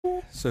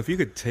So if you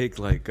could take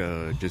like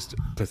just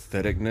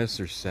patheticness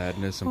or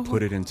sadness and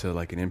put it into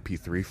like an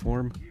MP3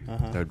 form,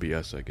 that would be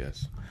us, I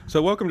guess. So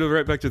welcome to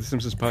Right Back to the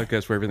Simpsons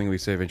podcast, where everything we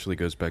say eventually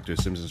goes back to a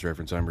Simpsons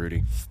reference. I'm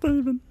Rudy.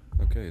 Steven.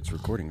 Okay, it's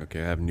recording.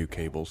 Okay, I have new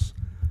cables.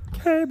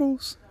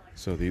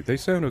 So they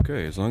sound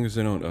okay, as long as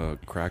they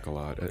don't crack a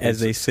lot. As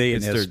they say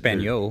in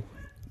Espanol,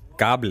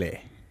 cable.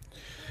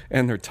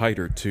 And they're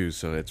tighter, too,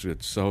 so it's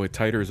so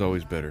tighter is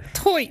always better.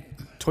 Toy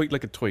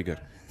Like a toy gun.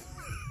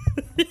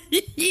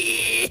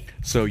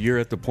 So you're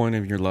at the point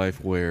of your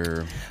life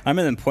where... I'm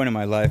at the point in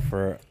my life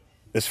where,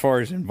 as far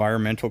as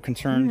environmental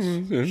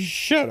concerns,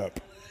 shut up.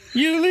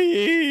 You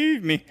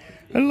leave me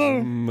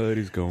alone.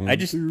 Somebody's going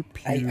through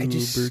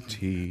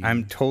puberty.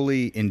 I'm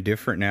totally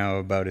indifferent now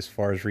about as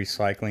far as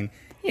recycling.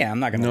 Yeah, I'm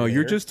not going to... No,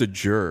 you're just a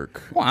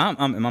jerk. Well,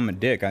 I'm a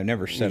dick. I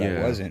never said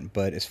I wasn't.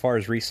 But as far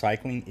as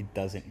recycling, it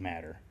doesn't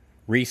matter.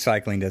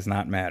 Recycling does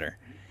not matter.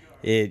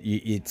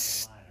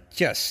 It's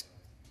just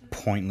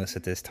pointless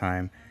at this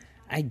time.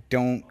 I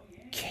don't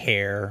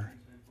care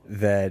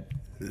that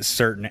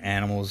certain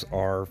animals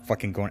are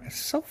fucking going...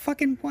 So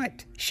fucking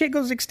what? Shit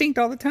goes extinct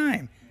all the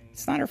time.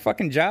 It's not our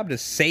fucking job to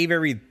save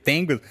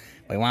everything, but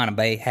we want to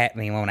be happy.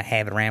 We want to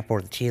have it around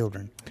for the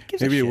children.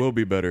 Maybe it will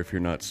be better if you're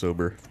not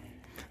sober.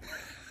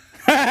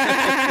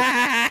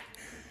 I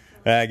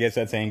guess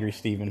that's angry,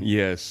 Steven.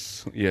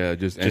 Yes. Yeah,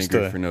 just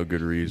angry for no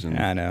good reason.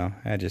 I know.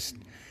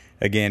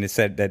 Again, it's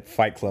that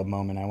Fight Club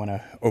moment. I want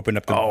to open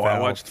up the valve. I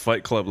watched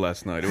Fight Club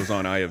last night. It was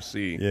on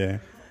IFC. Yeah.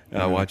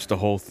 I watched the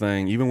whole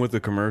thing. Even with the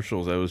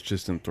commercials, I was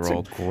just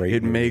enthralled. It's a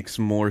great movie. Makes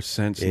more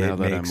sense now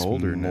that I'm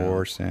older now. It makes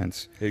more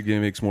sense. It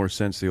makes more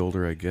sense the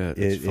older I get.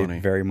 It's funny.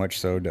 It very much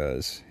so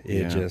does.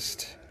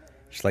 Just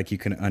like you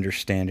can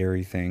understand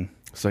everything.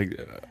 It's like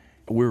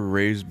we're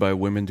raised by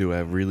women. Do I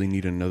really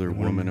need another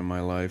woman in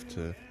my life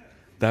to...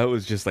 That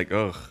was just like,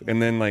 ugh.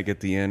 And then like at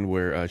the end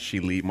where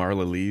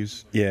Marla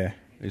leaves. Yeah.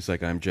 It's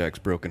like, I'm Jack's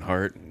broken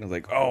heart. And I was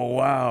like, oh,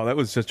 wow. That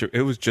was it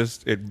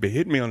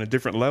hit me on a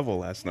different level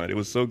last night. It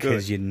was so good.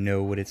 Because you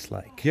know what it's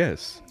like.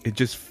 Yes. It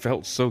just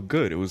felt so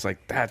good. It was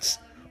like, the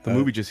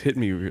movie just hit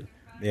me.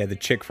 Yeah, the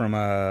chick from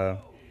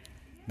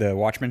The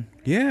Watchmen.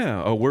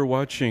 Yeah. Oh, we're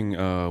watching,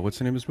 what's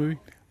the name of this movie?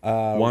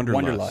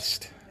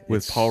 Wanderlust.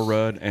 With Paul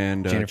Rudd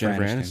and Jennifer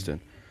Aniston.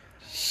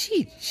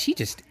 She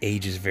just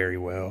ages very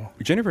well.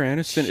 Jennifer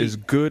Aniston is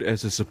good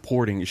as a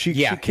supporting. She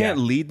can't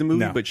lead the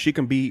movie, but she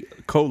can be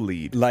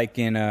co-lead. Like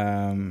in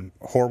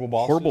Horrible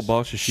Bosses. Horrible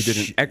Bosses, she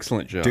did an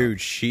excellent job. Dude,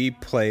 she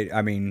played...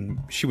 I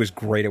mean, she was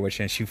great at what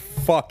she did. She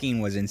fucking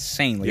was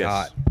insanely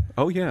hot.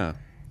 Oh, yeah.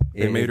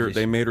 They made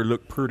her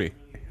look pretty.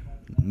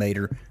 Made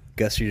her,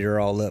 gussied her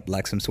all up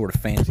like some sort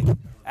of fancy.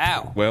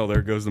 Ow. Well,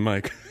 there goes the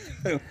mic.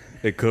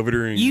 They covered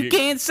her in... You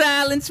can't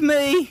silence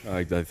me.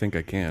 I think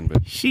I can,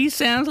 but... She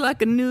sounds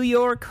like a New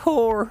York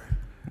whore.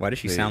 Why does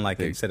she sound like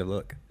it instead of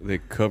look? They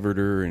covered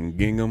her in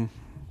gingham.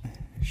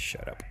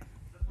 Shut up.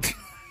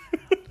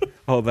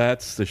 Oh,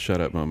 that's the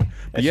shut up moment.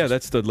 But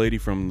that's the lady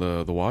from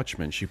the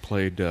Watchmen. She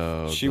played...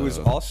 she was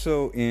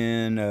also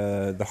in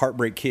The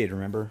Heartbreak Kid,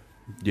 remember?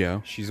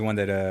 Yeah. She's the one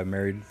that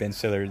married Ben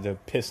Stiller,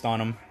 pissed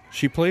on him.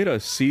 She played a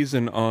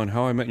season on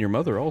How I Met Your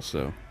Mother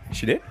also.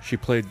 She did? She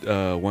played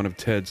one of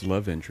Ted's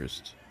love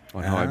interests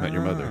on How I Met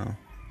Your Mother.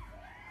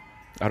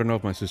 I don't know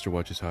if my sister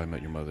watches How I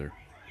Met Your Mother.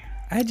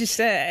 I just,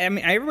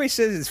 everybody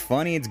says it's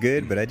funny, it's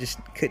good, but I just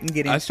couldn't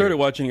get into it. I started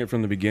watching it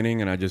from the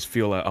beginning, and I just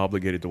feel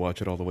obligated to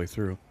watch it all the way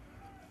through.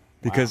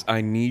 Because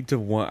I need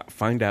to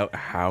find out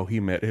how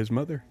he met his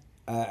mother.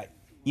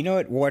 You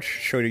know what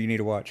show do you need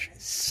to watch?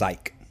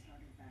 Psych.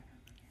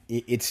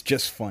 It's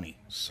just funny.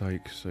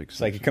 Psych.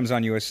 It comes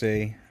on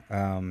USA.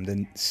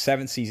 The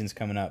 7th season's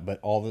coming up, but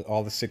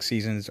all the 6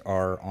 seasons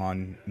are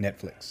on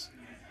Netflix.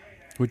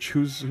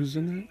 Who's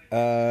in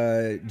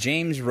that?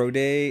 James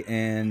Roday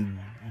and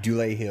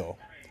Dule Hill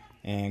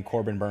and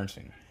Corbin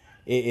Bernsen.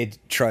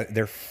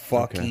 They're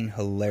fucking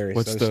hilarious.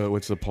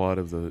 What's the plot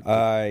of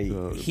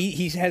the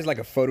he has like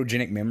a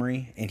photogenic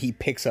memory and he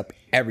picks up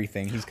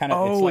everything. He's kind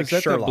of is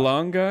that Sherlock. The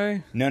blonde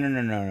guy?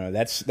 No.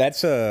 That's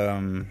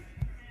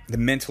The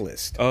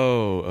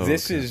Mentalist.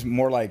 This is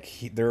more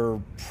like they're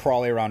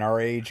probably around our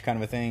age kind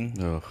of a thing.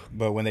 Ugh.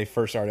 But when they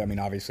first started, I mean,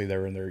 obviously they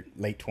were in their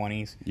late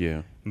 20s.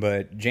 Yeah.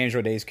 But James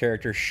Roday's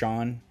character,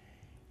 Sean,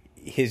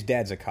 his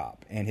dad's a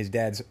cop. And his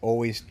dad's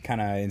always kind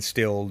of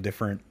instilled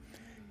different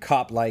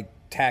cop-like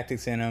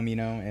tactics in him,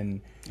 And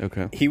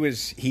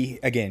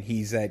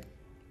he's the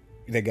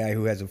guy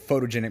who has a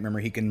photogenic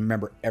memory. He can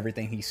remember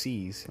everything he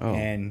sees.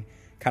 And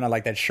kind of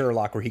like that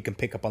Sherlock where he can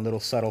pick up on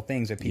little subtle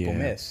things that people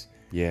miss.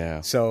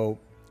 Yeah. So...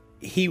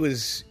 He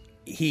is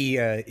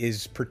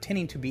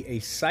pretending to be a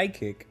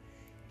psychic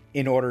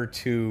in order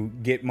to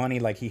get money,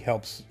 like he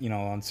helps,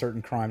 on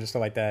certain crimes and stuff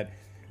like that.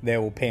 They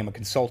will pay him a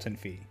consultant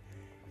fee,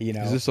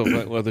 Is this one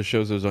of the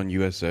shows that was on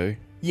USA?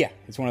 Yeah,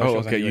 it's one of those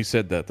shows on USA. You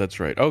said that. That's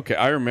right. Okay,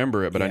 I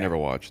remember it, but I never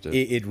watched it.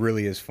 It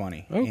really is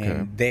funny. Okay.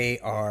 And they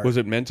are... Was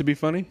it meant to be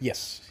funny?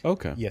 Yes.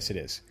 Okay. Yes, it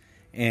is.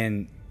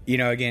 And,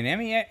 again, I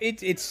mean,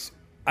 it's...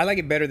 I like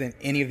it better than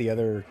any of the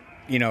other,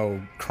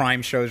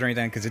 crime shows or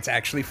anything, because it's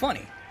actually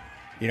funny.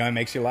 You know, it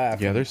makes you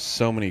laugh. Yeah, there's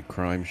so many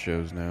crime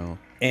shows now.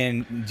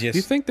 And just...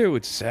 You think they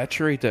would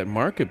saturate that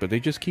market, but they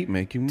just keep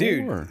making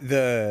more.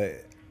 The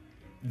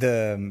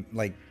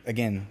like,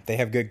 again, they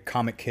have good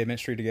comic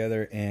chemistry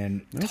together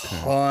and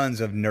tons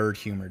of nerd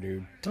humor,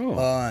 dude.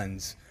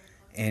 Tons.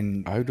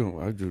 And I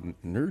do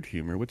nerd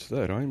humor. What's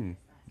that? I'm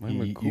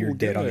a cool You're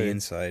dead guy. on the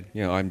inside.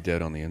 Yeah, I'm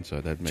dead on the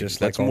inside. That makes just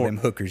that's like all more, them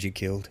hookers you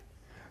killed.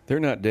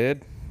 They're not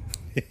dead.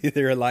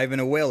 They're alive in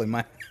a well in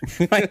my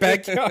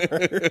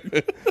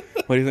backyard.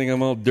 Why do you think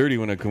I'm all dirty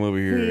when I come over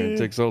here? It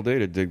takes all day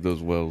to dig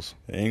those wells.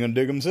 They ain't gonna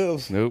dig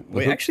themselves. Nope.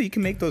 Wait, actually, you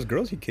can make those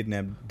girls you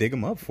kidnapped dig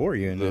them up for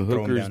you. And the then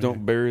throw them hookers down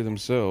don't bury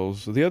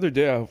themselves. So the other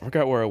day, I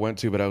forgot where I went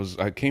to, but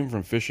I came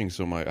from fishing,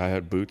 so I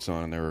had boots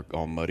on and they were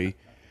all muddy.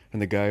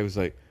 And the guy was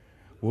like,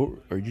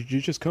 "What? Did you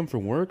just come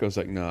from work?" I was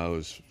like, "No, I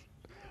was."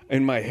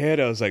 In my head,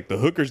 I was like, the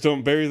hookers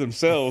don't bury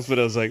themselves, but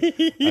I was like,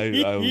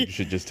 I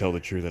should just tell the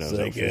truth that I was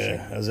out fishing.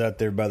 I was out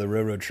there by the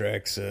railroad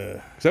tracks.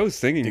 Because I was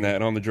thinking that,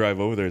 and on the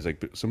drive over there, it's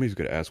like, somebody's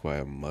going to ask why I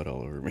have mud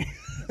all over me.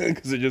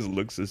 Because it just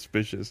looks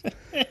suspicious.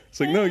 It's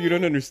like, no, you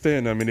don't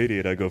understand. I'm an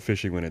idiot. I go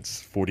fishing when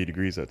it's 40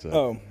 degrees outside.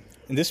 Oh,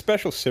 and this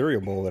special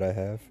cereal bowl that I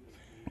have,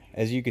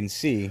 as you can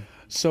see...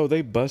 So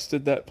they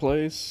busted that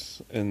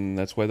place, and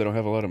that's why they don't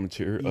have a lot of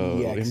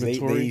material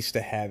inventory. They used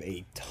to have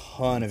a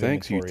ton of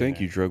inventory. Thank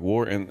you, drug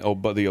war,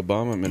 but the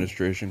Obama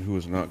administration, who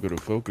is not going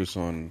to focus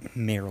on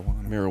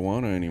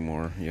marijuana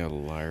anymore. Yeah,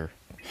 liar.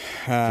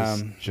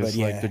 Just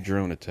like the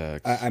drone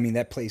attacks. I mean,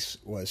 that place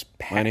was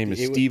packed. My name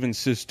is Steven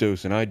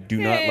Sistos, and I do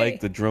not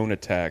like the drone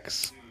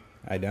attacks.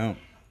 I don't.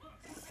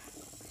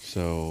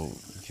 So,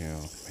 yeah,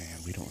 man,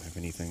 we don't have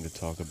anything to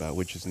talk about,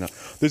 which is not...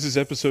 This is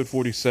episode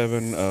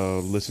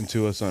 47. Listen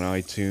to us on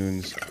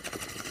iTunes.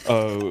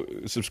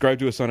 Subscribe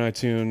to us on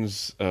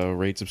iTunes.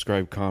 Rate,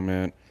 subscribe,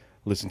 comment.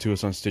 Listen to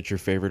us on Stitcher.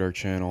 Favorite our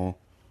channel.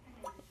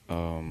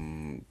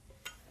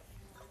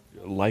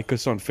 Like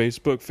us on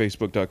Facebook,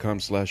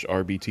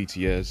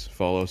 facebook.com/RBTTS.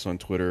 Follow us on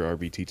Twitter,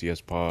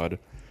 RBTTSpod.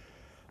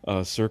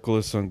 Circle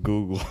us on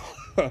Google.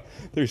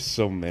 There's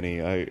so many.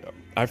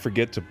 I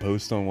forget to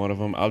post on one of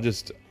them.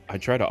 I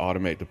try to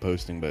automate the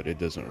posting, but it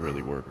doesn't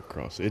really work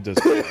across. It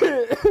doesn't.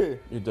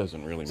 It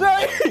doesn't really.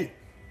 Sorry.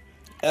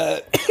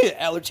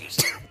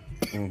 Allergies.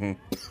 Mm-hmm.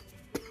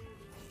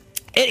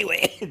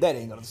 Anyway, that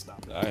ain't gonna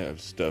stop. I have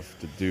stuff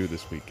to do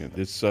this weekend.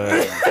 It's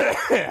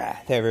They're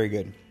very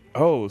good.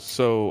 Oh,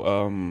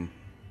 so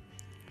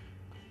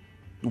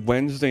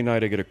Wednesday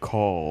night I get a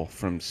call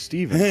from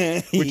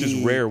Steven, which is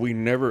rare. We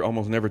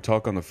almost never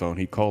talk on the phone.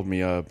 He called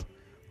me up.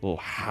 Little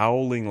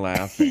howling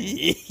laughing.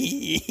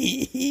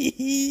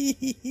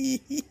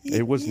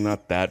 It was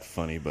not that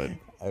funny, but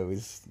I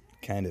was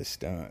kind of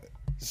stunned.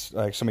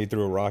 Like somebody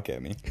threw a rock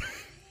at me,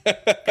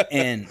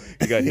 and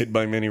you got hit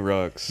by many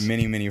rocks.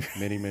 Many a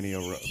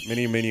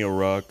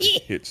rock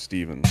hit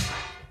Steven.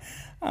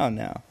 Oh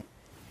no.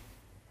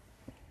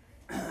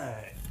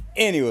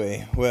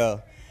 Anyway,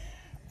 well,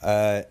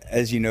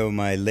 as you know,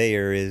 my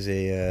lair is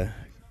a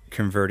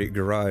converted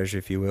garage,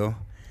 if you will.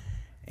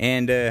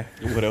 And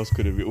what else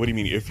could it be? What do you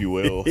mean, if you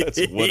will?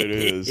 That's what it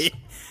is.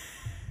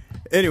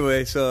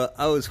 Anyway, so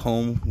I was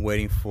home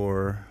waiting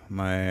for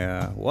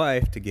my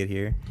wife to get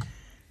here.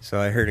 So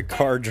I heard a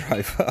car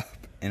drive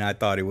up, and I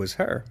thought it was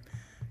her.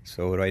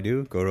 So what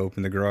do? Go to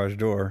open the garage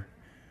door.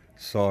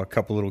 Saw a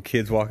couple little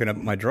kids walking up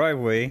my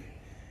driveway,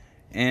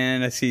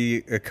 and I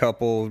see a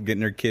couple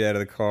getting their kid out of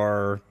the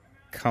car,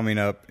 coming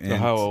up. And so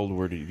how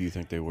old do you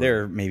think they were?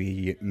 They're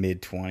maybe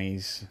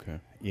mid-20s. Okay.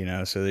 You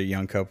know, so they're a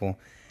young couple.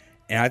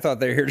 And I thought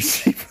they were here to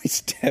see my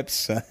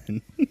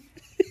stepson.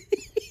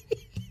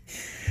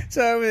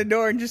 So I opened the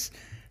door and just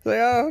like,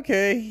 oh,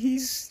 okay.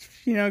 He's,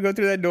 go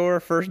through that door,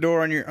 first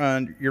door on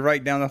your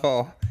right down the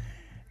hall.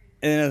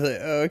 And I was like,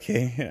 oh,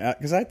 okay.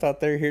 Because I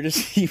thought they were here to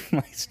see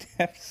my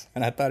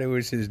stepson. I thought it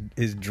was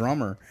his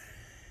drummer.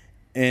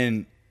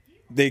 And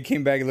they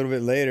came back a little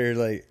bit later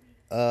like,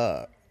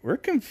 we're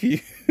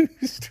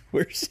confused.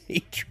 Where's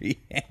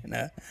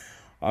Adriana?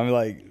 I'm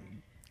like,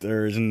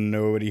 there's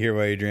nobody here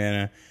by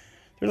Adriana.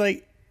 They're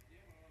like,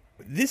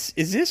 is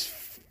this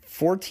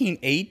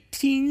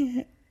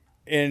 1418?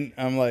 And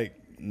I'm like,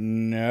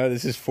 no,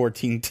 this is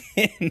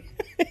 1410.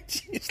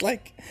 She's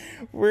like,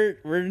 we're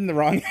in the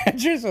wrong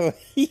address.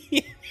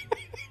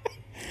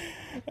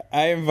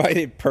 I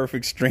invited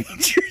perfect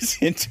strangers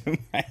into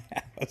my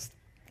house.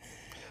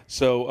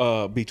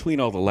 So between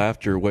all the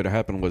laughter, what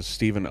happened was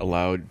Steven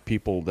allowed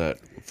people that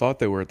thought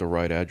they were at the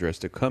right address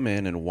to come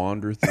in and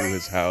wander through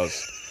his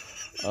house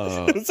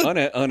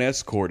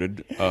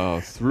unescorted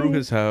through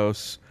his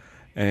house,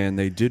 and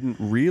they didn't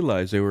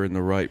realize they were in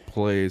the right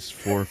place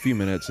for a few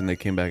minutes, and they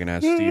came back and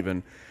asked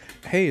Steven,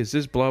 hey, is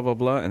this blah, blah,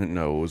 blah? And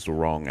no, it was the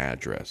wrong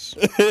address.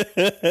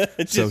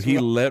 So he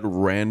let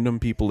random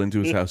people into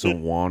his house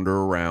and wander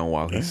around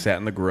while he sat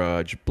in the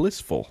garage.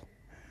 Blissful.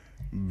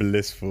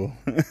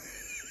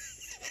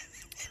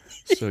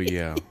 So,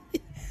 yeah.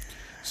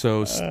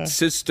 So,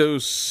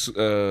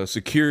 Sistos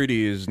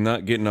security is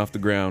not getting off the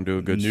ground to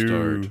a good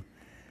start.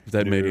 If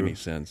that made any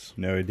sense.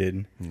 No, it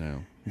didn't.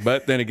 No.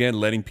 But then again,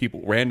 letting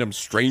random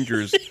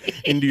strangers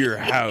into your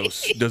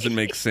house doesn't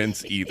make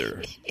sense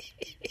either.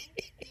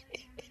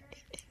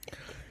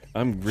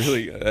 I'm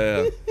really.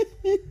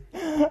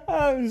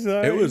 I'm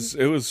sorry.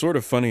 It was sort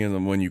of funny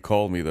when you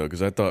called me though,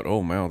 because I thought, oh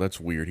wow, that's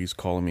weird. He's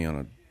calling me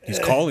He's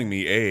calling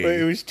me a. But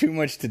it was too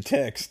much to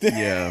text.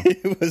 Yeah,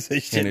 it was a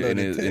shitload of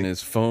text. And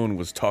his phone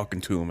was talking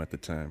to him at the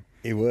time.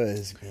 It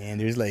was, man.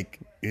 There's like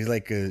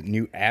a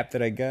new app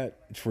that I got.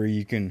 It's where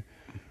you can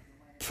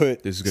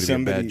put. This is going to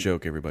be a bad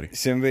joke, everybody.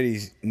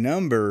 Somebody's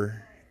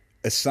number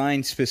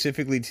assigned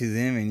specifically to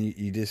them, and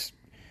you just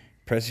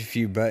press a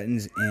few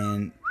buttons,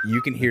 and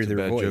you can hear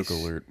their voice. Bad joke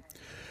alert.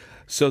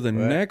 So the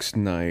next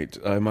night,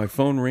 my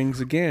phone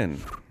rings again.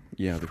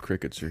 Yeah, the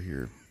crickets are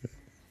here.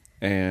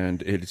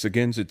 And it's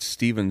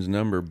Steven's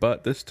number,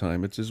 but this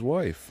time it's his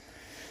wife.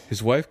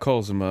 His wife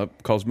calls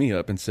me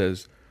up and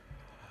says,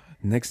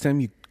 next time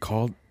you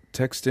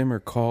text him or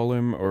call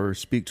him or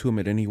speak to him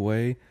in any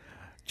way,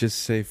 just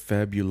say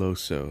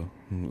Fabuloso.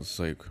 And it's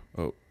like,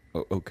 oh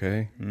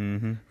okay.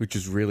 Mm-hmm. Which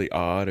is really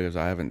odd, because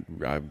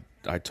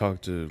I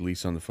talked to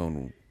Lisa on the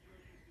phone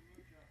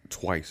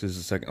twice. This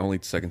is only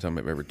the second time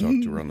I've ever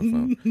talked to her on the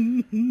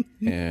phone.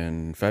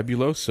 And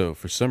Fabuloso,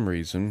 for some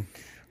reason.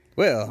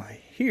 Well,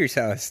 here's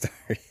how it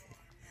started.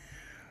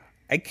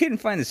 I couldn't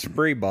find a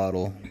spray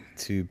bottle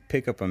to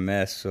pick up a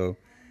mess, so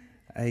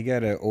I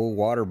got an old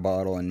water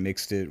bottle and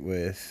mixed it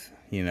with,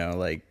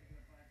 1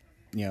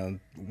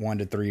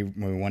 to 3,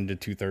 1 to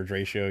 2/3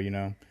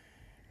 ratio,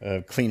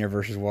 of cleaner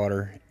versus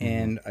water. Mm-hmm.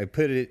 And I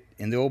put it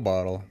in the old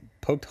bottle,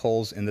 poked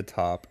holes in the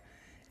top,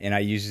 and I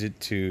used it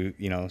to,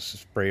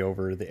 spray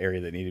over the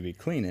area that needed to be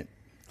cleaned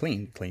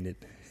it.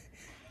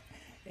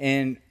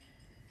 And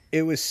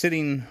it was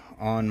sitting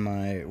on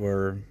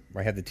where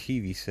I had the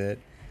TV set.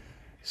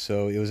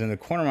 So it was in the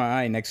corner of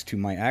my eye next to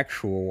my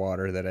actual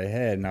water that I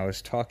had, and I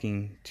was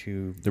talking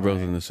to... They're both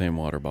in the same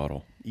water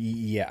bottle.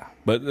 Yeah.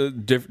 But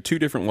two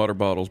different water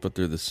bottles, but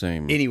they're the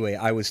same. Anyway,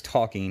 I was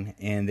talking,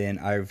 and then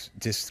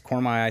corner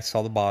of my eye,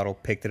 saw the bottle,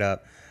 picked it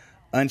up,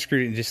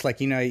 unscrewed it, and just like,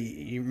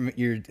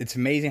 it's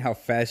amazing how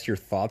fast your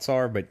thoughts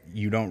are, but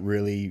you don't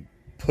really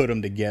put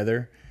them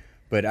together.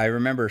 But I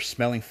remember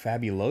smelling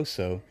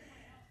Fabuloso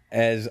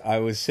as I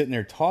was sitting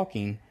there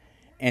talking,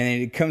 and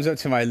then it comes up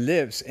to my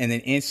lips, and then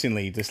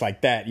instantly, just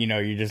like that,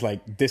 you're just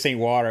like, this ain't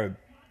water.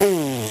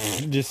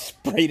 Just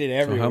sprayed it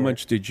everywhere. So how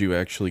much did you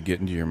actually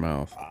get into your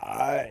mouth?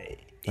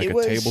 Like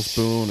a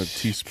tablespoon, a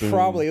teaspoon?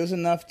 Probably. It was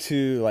enough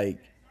to,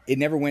 it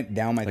never went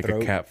down my throat.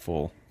 Like a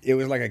capful. It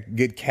was like a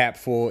good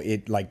capful.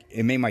 It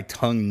made my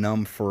tongue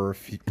numb for a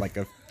few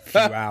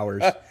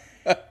hours.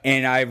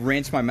 And I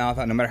rinsed my mouth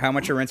out. No matter how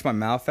much I rinsed my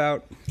mouth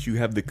out. You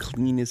have the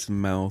cleanest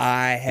mouth.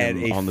 I had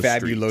a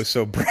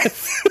Fabuloso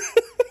breath.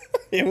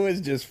 It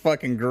was just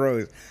fucking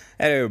gross.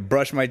 I had to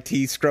brush my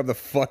teeth, scrub the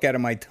fuck out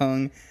of my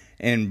tongue,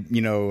 and,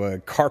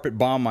 carpet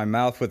bomb my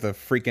mouth with a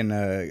freaking,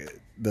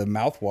 the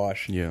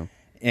mouthwash. Yeah.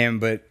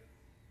 But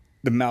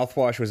the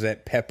mouthwash was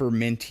that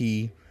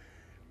pepperminty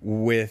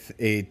with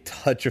a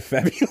touch of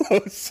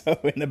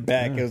Fabuloso in the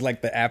back. Yeah. It was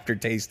like the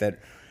aftertaste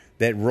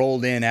that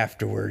rolled in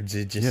afterwards.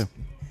 It just,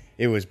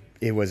 it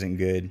wasn't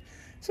good.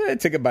 So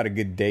it took about a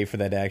good day for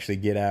that to actually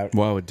get out.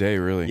 Wow, a day,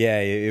 really? Yeah,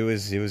 it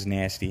was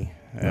nasty.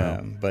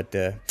 Wow.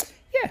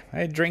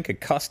 I drank a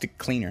caustic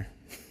cleaner.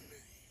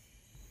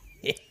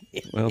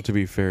 Well, to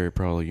be fair, you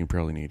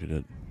probably needed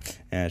it.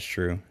 That's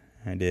true.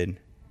 I did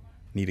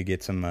need to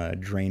get some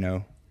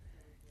Drano,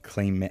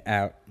 clean me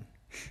out.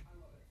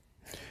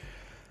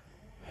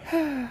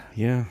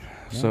 Yeah.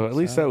 So at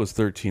least that was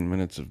 13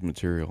 minutes of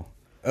material.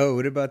 Oh,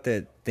 what about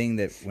that thing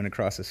that went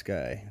across the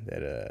sky?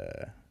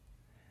 That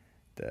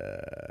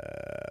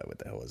what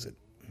the hell was it?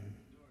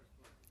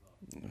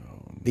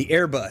 The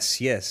Airbus,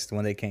 yes, the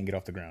one they can't get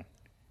off the ground.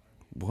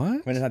 What?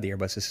 Well, it's not the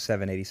Airbus. It's the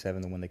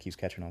 787, the one that keeps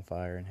catching on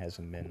fire and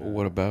hasn't been.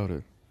 What about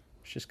it?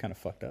 It's just kind of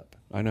fucked up.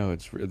 I know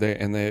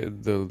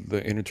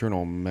the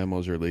internal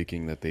memos are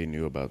leaking that they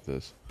knew about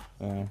this,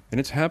 and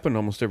it's happened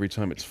almost every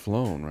time it's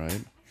flown,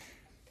 right?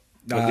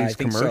 I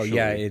think so.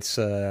 Yeah, it's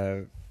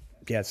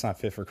not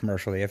fit for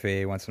commercial. The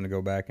FAA wants them to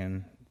go back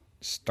and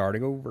start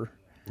it over.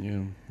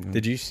 Yeah.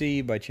 Did you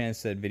see by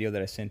chance that video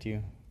that I sent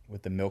you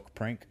with the milk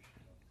prank?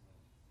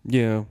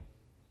 Yeah.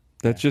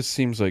 That just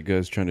seems like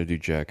guys trying to do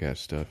jackass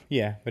stuff.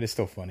 Yeah, but it's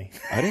still funny.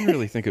 I didn't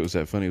really think it was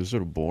that funny. It was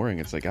sort of boring.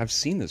 It's like, I've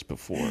seen this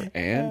before.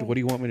 And what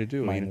do you want me to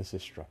do? Mindless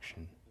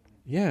destruction.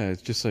 Yeah,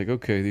 it's just like,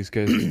 okay, these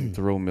guys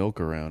throw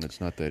milk around. It's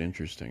not that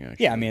interesting,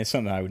 actually. Yeah, I mean, it's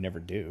something I would never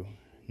do.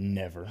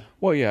 Never.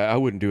 Well, yeah, I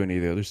wouldn't do any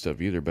of the other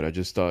stuff either, but I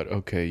just thought,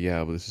 okay,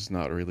 yeah, but this is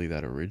not really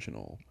that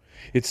original.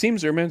 It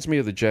reminds me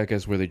of the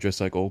jackass where they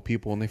dress like old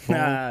people and they fall.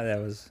 Nah, that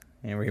was...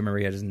 remember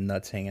he had his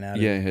nuts hanging out.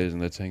 Yeah, his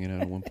nuts hanging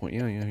out at one point.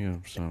 Yeah.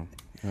 So,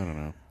 I don't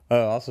know.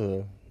 Oh,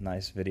 also a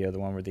nice video, the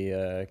one where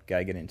the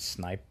guy getting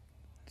sniped.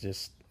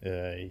 Just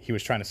he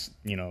was trying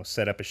to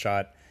set up a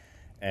shot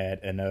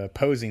at an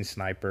opposing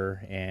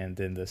sniper, and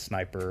then the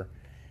sniper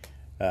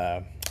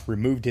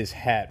removed his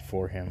hat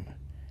for him.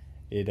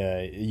 You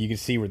can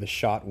see where the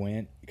shot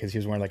went because he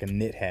was wearing like a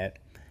knit hat,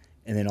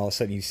 and then all of a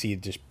sudden you see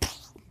it just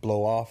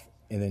blow off,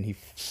 and then he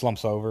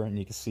slumps over, and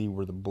you can see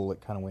where the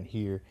bullet kind of went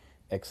here,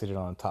 exited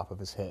on the top of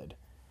his head.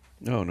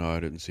 Oh, no, I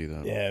didn't see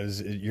that. Yeah,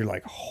 you're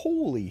like,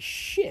 holy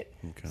shit.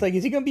 Okay. It's like,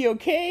 is he going to be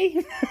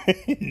okay?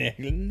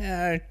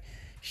 Nah.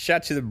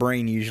 Shot to the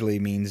brain usually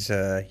means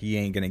he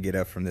ain't going to get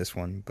up from this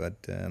one, but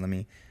let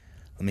me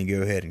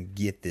go ahead and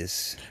get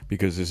this.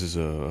 Because this is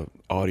a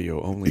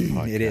audio only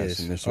podcast. It is.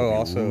 And this will be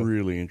also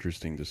really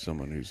interesting to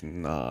someone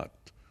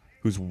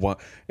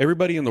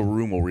everybody in the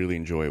room will really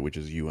enjoy it, which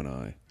is you and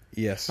I.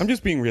 Yes. I'm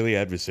just being really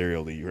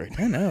adversarial to you right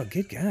now. I know.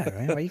 Good God,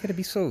 man. Why you got to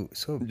be so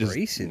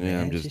abrasive,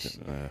 man?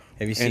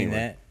 Have you seen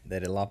that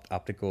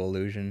optical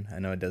illusion? I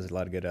know it does a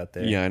lot of good out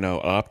there. Yeah, I know.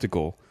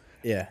 Optical.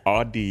 Yeah.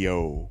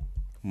 Audio.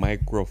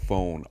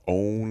 Microphone.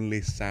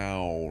 Only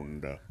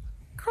sound.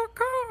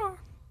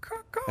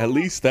 At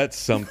least that's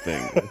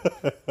something.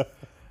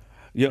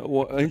 Yeah,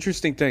 well,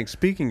 interesting thing.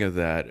 Speaking of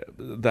that,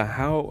 the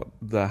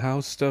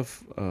How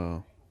Stuff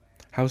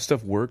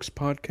Works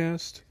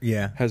podcast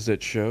has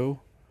that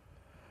show.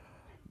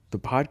 The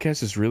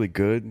podcast is really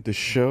good. The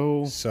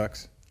show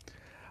sucks.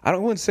 I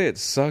don't want to say it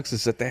sucks.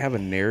 It's that they have a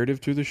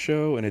narrative to the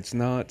show, and it's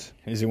not.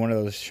 Is it one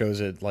of those shows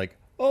that like,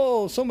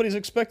 oh, somebody's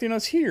expecting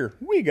us here,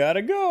 we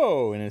gotta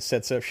go, and it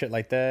sets up shit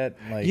like that?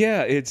 Like,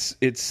 yeah, it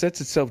sets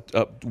itself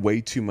up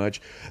way too much.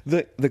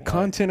 The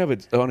content of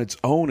it on its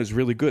own is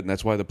really good, and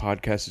that's why the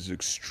podcast is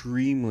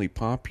extremely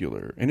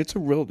popular. And it's a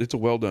well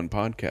done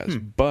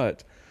podcast,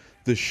 but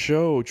the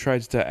show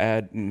tries to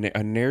add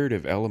a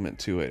narrative element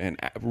to it and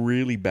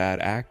really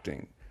bad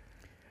acting.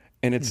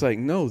 And it's like,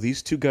 no,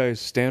 these two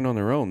guys stand on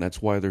their own.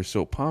 That's why they're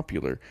so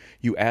popular.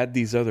 You add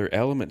these other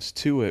elements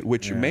to it,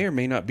 which may or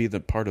may not be the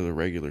part of the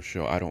regular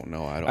show. I don't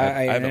know.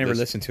 I never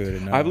listened to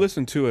it. No. I've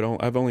listened to it.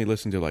 I've only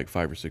listened to like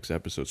 5 or 6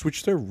 episodes,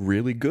 which they're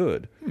really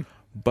good.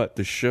 But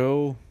the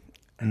show,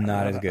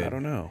 not as good. I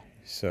don't know.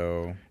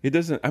 So it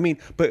doesn't. I mean,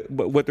 but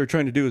what they're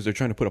trying to do is they're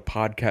trying to put a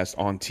podcast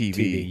on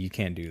TV. You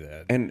can't do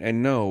that.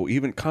 And no,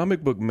 even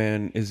Comic Book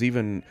Men is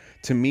even,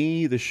 to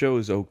me, the show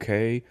is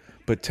okay.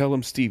 But Tell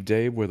 'Em Steve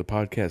Dave, where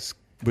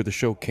the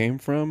show came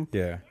from,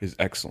 is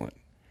excellent.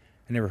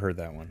 I never heard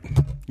that one.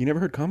 You never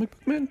heard Comic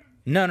Book Men?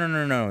 No.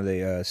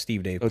 The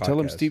Steve Dave. Oh, podcast. Tell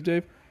 'Em Steve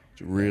Dave.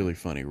 It's really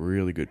funny,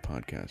 really good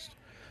podcast.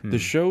 The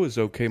show is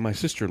okay. My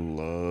sister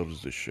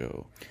loves the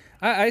show.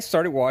 I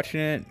started watching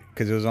it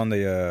because it was on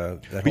the.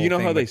 But you know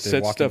how they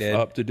set stuff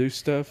up to do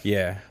stuff?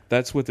 Yeah,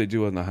 that's what they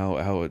do on the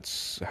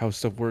How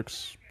Stuff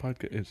Works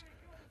podcast.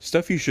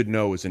 Stuff You Should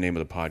Know is the name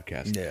of the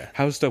podcast. Yeah,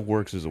 How Stuff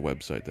Works is a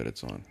website that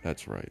it's on.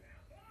 That's right.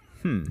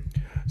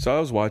 So I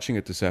was watching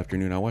it this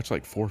afternoon. I watched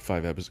like 4 or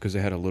 5 episodes because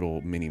they had a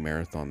little mini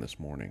marathon this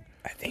morning.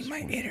 I think my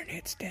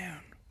internet's down.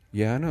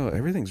 Yeah, I know.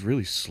 Everything's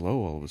really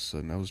slow all of a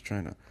sudden. I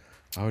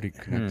already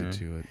connected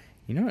to it.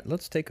 You know what?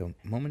 Let's take a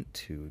moment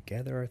to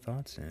gather our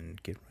thoughts and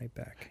get right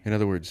back. In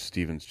other words,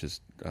 Stevens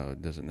just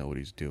doesn't know what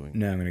he's doing.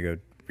 No, I'm going to go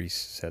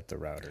reset the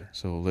router.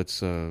 So let's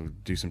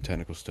do some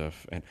technical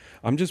stuff. And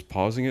I'm just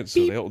pausing it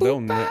so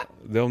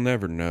they'll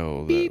never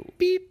know that. Beep,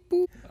 beep,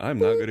 boop, I'm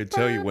not going to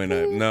tell you when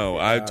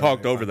I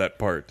talked over that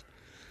part.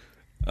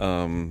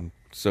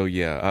 So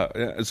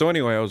yeah. So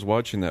anyway, I was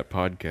watching that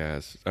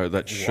podcast or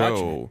that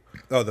show.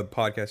 Oh, the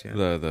podcast. Yeah.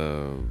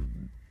 The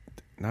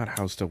not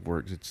How Stuff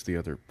Works. It's the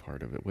other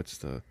part of it. What's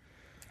the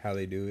How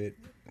They Do It?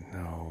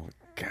 No,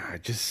 God, I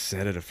just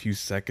said it a few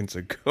seconds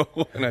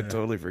ago, and I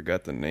totally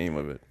forgot the name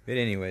of it. But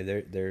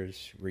anyway,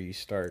 there's where you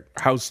start.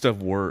 How Stuff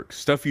Works.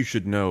 Stuff You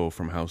Should Know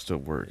from How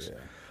Stuff Works.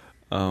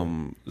 Yeah.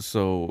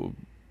 So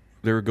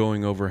they were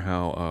going over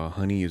how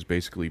honey is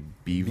basically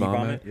bee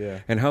vomit.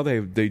 And how they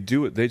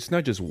do it. It's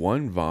not just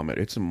one vomit.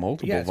 It's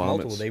multiple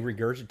vomits. They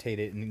regurgitate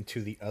it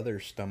into the other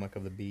stomach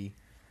of the bee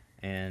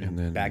and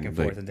then back and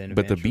forth. And then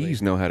but the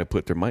bees know how to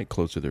put their mic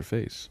close to their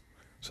face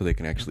so they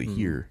can actually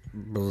hear.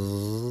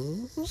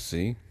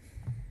 See?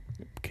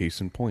 Case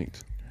in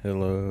point.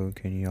 Hello,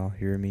 can y'all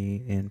hear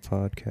me in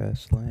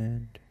podcast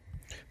land?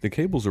 The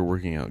cables are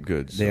working out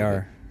good. They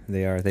are.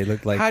 They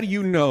look like... How do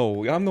you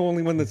know? I'm the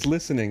only one that's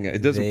listening.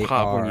 It doesn't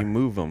pop when you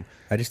move them.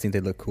 I just think they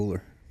look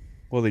cooler.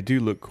 Well, they do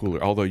look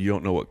cooler, although you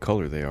don't know what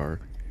color they are.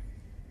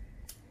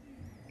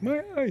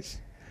 My eyes.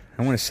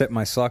 I want to set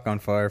my sock on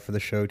fire for the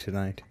show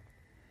tonight.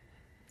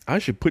 I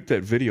should put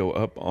that video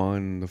up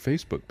on the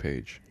Facebook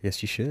page.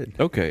 Yes, you should.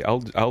 Okay, I'll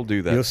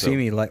do that. You'll see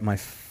me light my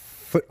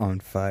foot on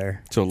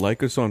fire. So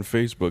like us on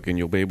Facebook, and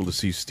you'll be able to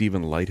see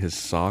Steven light his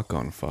sock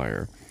on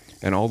fire.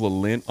 And all the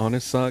lint on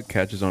his sock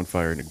catches on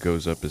fire, and it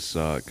goes up his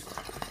sock.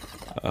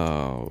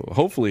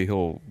 Hopefully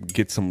he'll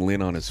get some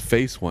lint on his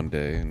face one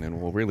day, and then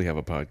we'll really have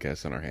a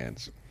podcast on our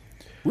hands.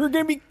 We're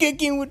going to be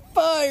kicking with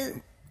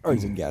fire. Or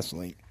is it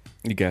gasoline?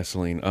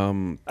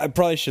 Gasoline. I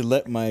probably should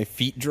let my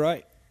feet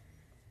dry.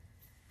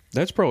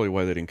 That's probably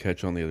why they didn't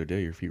catch on the other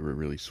day. Your feet were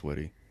really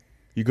sweaty.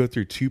 You go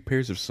through 2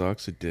 pairs of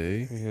socks a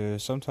day? Yeah,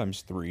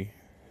 sometimes 3.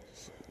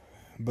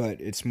 But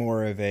it's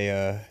more of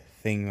a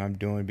thing I'm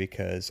doing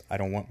because I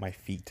don't want my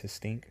feet to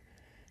stink.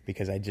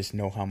 Because I just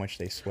know how much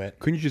they sweat.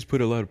 Couldn't you just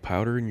put a lot of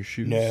powder in your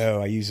shoes?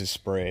 No, I use a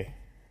spray.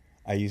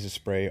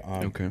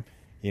 On, okay.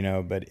 You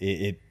know, but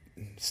it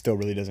still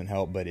really doesn't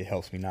help, but it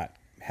helps me not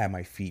have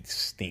my feet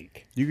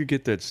stink. You could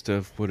get that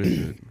stuff. What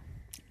is it?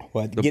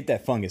 Well, to get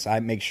that fungus,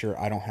 I make sure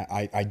I don't have.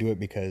 I do it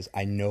because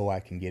I know I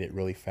can get it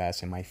really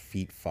fast, and my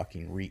feet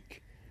fucking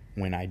reek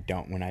when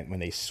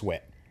they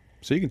sweat.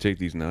 So you can take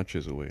these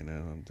notches away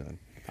now. I'm done.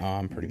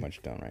 I'm pretty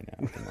much done right now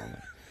at the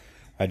moment.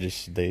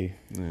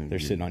 They're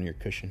sitting on your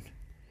cushion.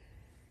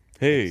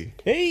 Hey,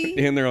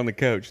 and they're on the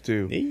couch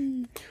too.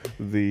 Hey.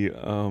 The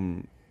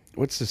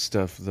what's the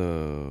stuff?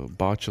 The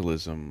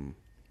botulism.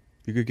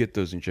 You could get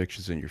those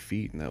injections in your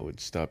feet, and that would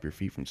stop your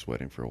feet from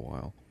sweating for a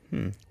while.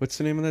 What's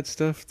the name of that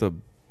stuff? The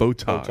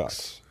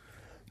Botox.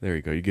 There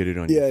you go. You get it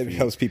on your feet. It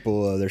helps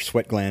people their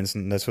sweat glands,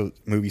 and that's what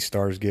movie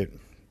stars get.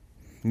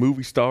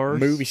 Movie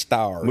stars get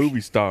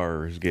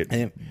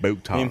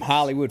Botox. Them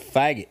Hollywood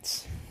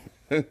faggots.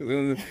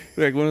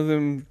 Like one of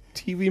them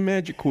TV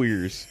magic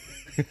queers.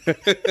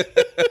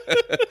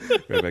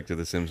 Right back to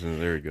the Simpsons.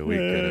 There we go. We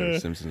got a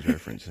Simpsons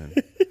reference in.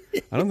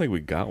 I don't think we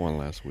got one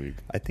last week.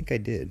 I think I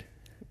did.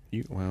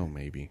 Well,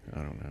 maybe. I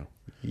don't know.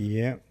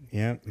 Yep.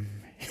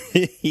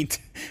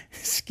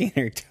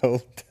 Skinner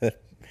told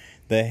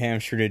the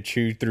hamster to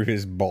chew through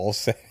his ball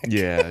sack.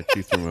 Yeah,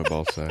 chew through my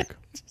ball sack.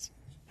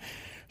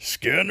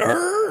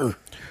 Skinner!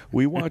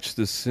 We watched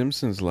The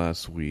Simpsons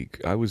last week.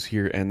 I was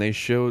here, and they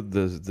showed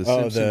the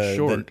Simpsons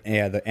short.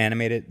 The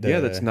animated.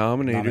 That's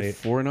nominated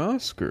for an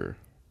Oscar.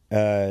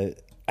 I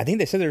think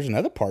they said there's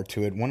another part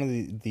to it. One of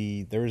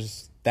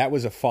that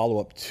was a follow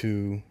up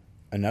to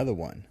another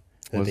one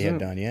that they had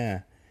done.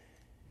 Yeah,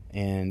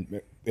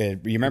 and you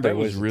remember that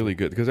was really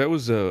good because that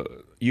was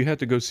you had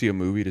to go see a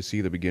movie to see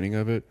the beginning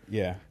of it.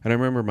 Yeah, and I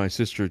remember my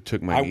sister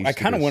took my niece. I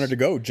kind of wanted to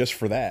go just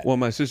for that. Well,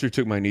 my sister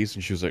took my niece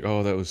and she was like,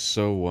 "Oh, that was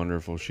so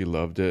wonderful. She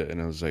loved it."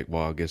 And I was like,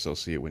 "Well, I guess I'll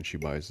see it when she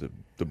buys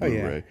the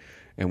Blu-ray." Yeah.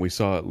 And we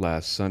saw it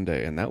last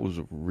Sunday, and that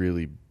was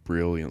really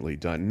brilliantly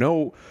done.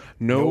 No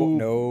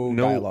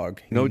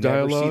dialogue. No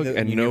dialogue,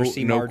 and no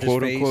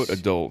quote unquote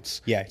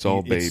adults. Yeah, it's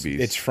all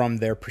babies. It's from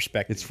their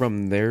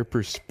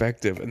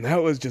perspective. And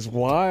that was just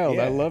wild.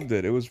 Yeah. I loved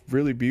it. It was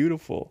really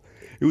beautiful.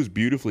 It was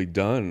beautifully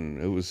done.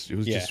 It was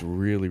just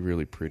really,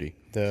 really pretty.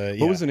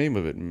 What was the name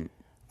of it?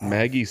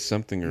 Maggie's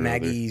something or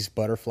Maggie's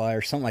butterfly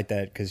or something like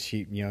that, because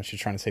she's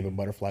trying to save a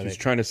butterfly. She's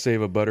trying to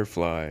save a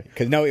butterfly.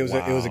 Because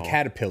it was a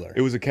caterpillar.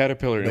 It was a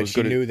caterpillar, but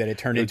she knew that it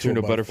turned into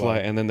a butterfly,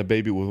 and then the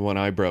baby with one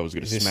eyebrow was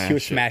going to smash. He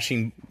was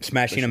smashing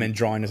them and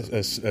drawing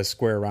a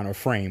square around a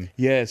frame.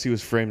 Yes, he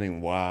was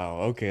framing. Wow.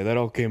 Okay, that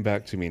all came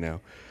back to me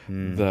now.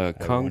 The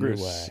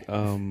Congress.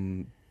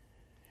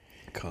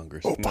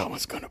 Congress.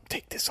 Obama's going to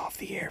take this off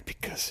the air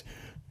because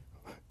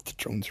the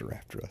drones are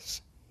after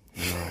us.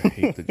 Oh, I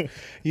hate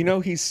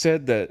he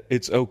said that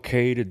it's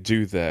okay to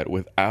do that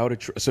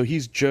without so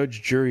he's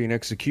judge, jury, and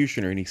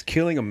executioner, and he's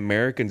killing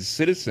American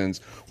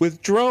citizens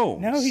with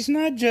drones. No, he's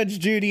not judge,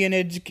 jury, and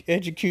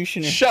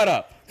executioner. Shut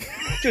up.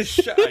 Just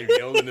shut. I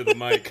yelled into the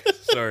mic.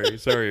 Sorry,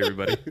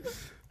 everybody.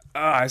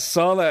 I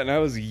saw that and I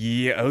was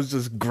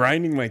just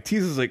grinding my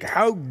teeth. I was like,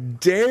 how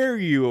dare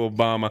you,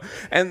 Obama?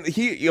 And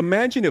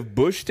imagine if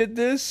Bush did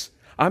this.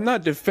 I'm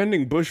not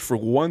defending Bush for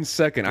 1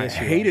 second. Yes, I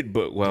hated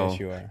Bush. Well, yes,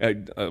 you are.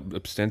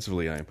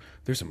 Ostensibly I am.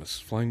 There's a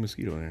flying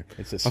mosquito in there.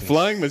 It's a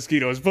flying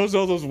mosquito. As opposed to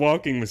all those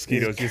walking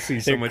mosquitoes you see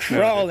so much.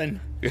 Crawling.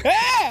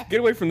 Get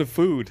away from the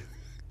food.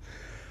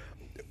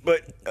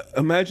 But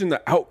imagine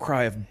the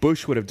outcry if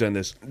Bush would have done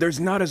this. There's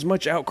not as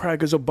much outcry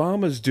because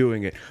Obama's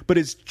doing it, but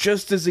it's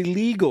just as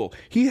illegal.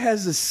 He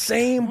has the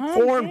same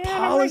foreign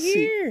policy. Right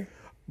here.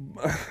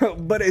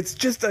 But it's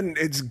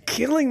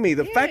killing me.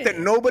 The fact that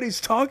nobody's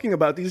talking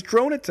about these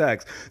drone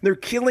attacks. They're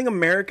killing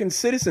American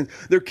citizens.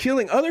 They're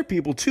killing other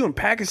people too. In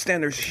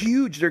Pakistan,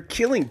 they're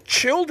killing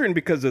children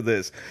because of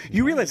this.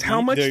 You realize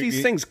how much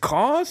these things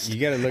cost? You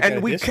gotta look at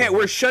it this way.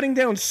 We're shutting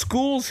down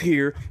schools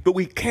here, but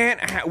we can't.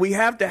 We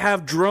have to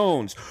have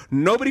drones.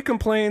 Nobody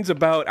complains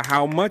about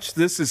how much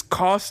this is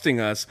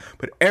costing us,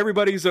 but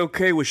everybody's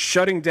okay with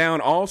shutting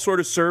down all sort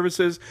of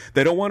services.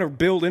 They don't want to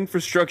build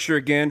infrastructure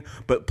again,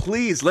 but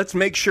please, let's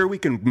make sure we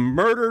can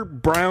murder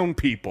brown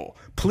people.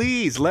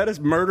 Please let us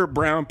murder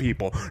brown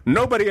people.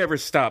 Nobody ever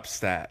stops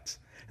that.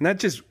 And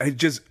it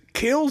just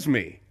kills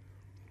me.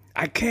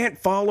 I can't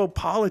follow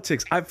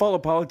politics. I follow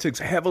politics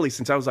heavily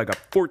since I was like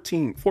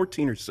 14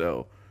 or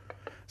so.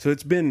 So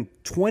it's been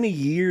 20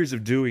 years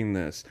of doing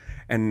this,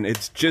 and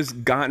it's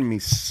just gotten me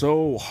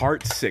so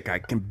heartsick. I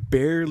can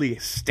barely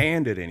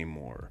stand it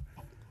anymore.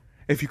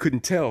 If you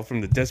couldn't tell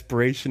from the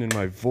desperation in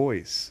my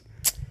voice.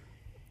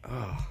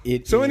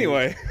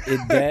 Anyway,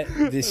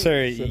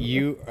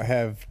 you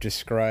have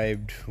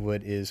described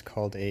what is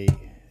called a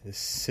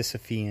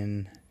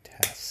Sisyphean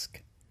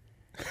task.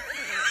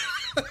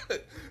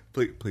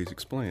 Please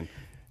explain.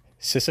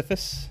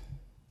 Sisyphus?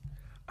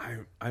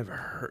 I've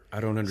heard. I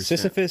don't understand.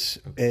 Sisyphus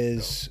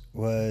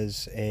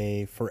was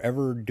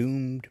forever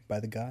doomed by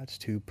the gods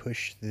to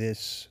push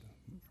this,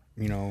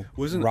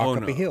 rock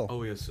up a hill.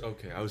 Oh yes,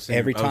 okay. I was saying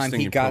every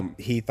time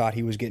he thought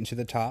he was getting to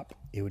the top,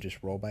 it would just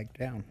roll back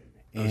down.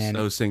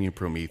 I was singing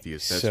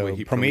Prometheus. That's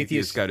why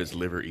Prometheus got his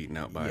liver eaten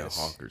out by a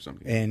hawk or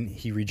something. And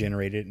he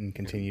regenerated and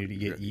continued to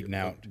get eaten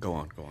out. Go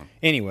on.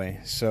 Anyway,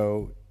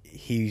 so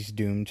he's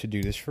doomed to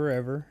do this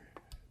forever,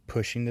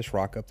 pushing this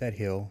rock up that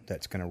hill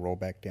that's going to roll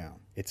back down.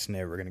 It's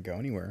never going to go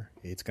anywhere.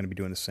 It's going to be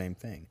doing the same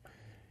thing.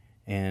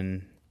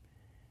 And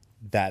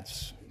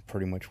that's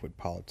pretty much what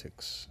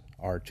politics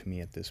are to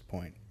me at this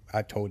point.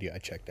 I told you I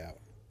checked out.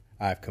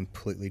 I've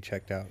completely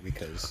checked out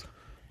because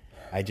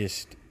I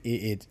just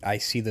I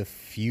see the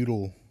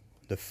futile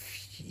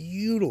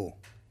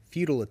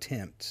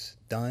attempts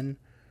done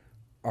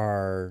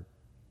are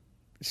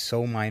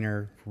so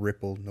minor,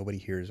 rippled, nobody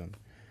hears them.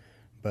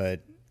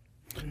 But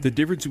the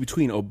difference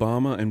between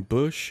Obama and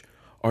Bush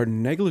are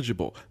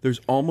negligible. There's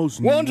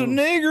almost one's a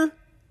nigger.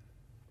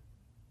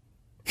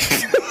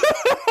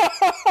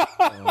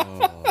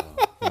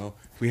 Well,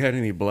 if we had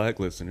any black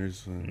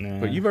listeners,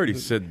 but you've already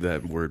said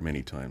that word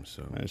many times,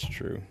 so that's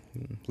true.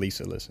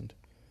 Lisa listened.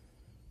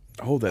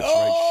 Oh, that's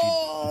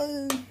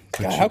right.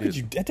 God, how could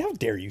you? How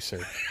dare you,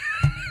 sir?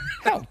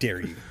 How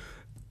dare you?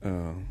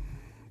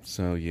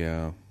 So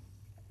yeah.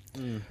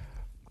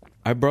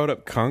 I brought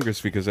up Congress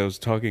because I was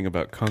talking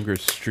about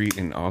Congress Street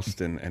in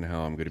Austin and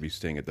how I'm going to be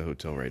staying at the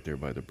hotel right there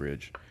by the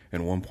bridge.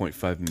 And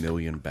 1.5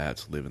 million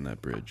bats live in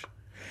that bridge.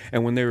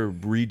 And when they were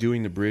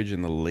redoing the bridge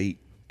in the late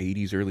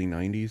 80s, early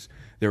 90s,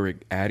 they were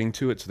adding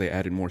to it, so they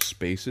added more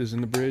spaces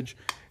in the bridge.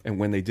 And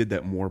when they did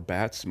that, more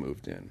bats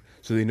moved in.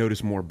 So they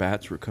noticed more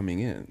bats were coming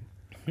in.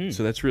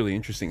 So that's really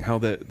interesting how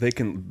that they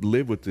can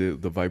live with the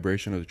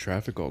vibration of the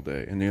traffic all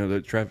day. And,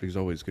 the traffic is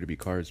always going to be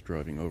cars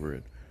driving over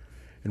it.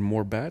 And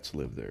more bats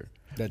live there.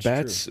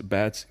 That's true.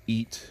 Bats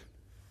eat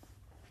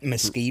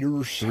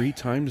mosquitoes 3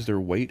 times their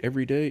weight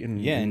every day.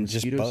 And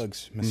just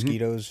bugs.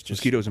 Mosquitoes.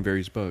 Mosquitoes and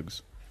various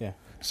bugs. Yeah.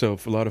 So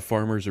if a lot of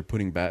farmers are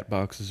putting bat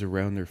boxes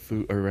around their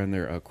food, around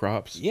their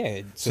crops.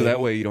 Yeah. So that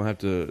way you don't have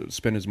to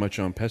spend as much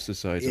on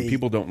pesticides. And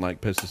people don't like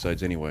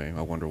pesticides anyway.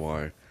 I wonder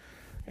why.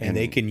 And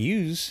they can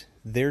use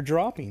their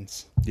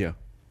droppings. Yeah.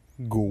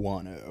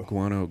 Guano.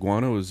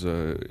 Guano is,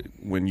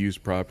 when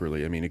used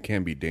properly, I mean, it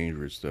can be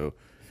dangerous, though.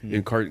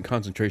 In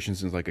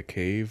concentrations in like a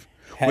cave.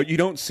 What you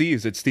don't see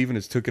is that Steven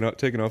has taken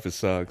off his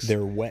socks.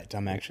 They're wet.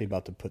 I'm actually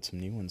about to put some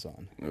new ones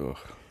on. Ugh.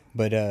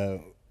 But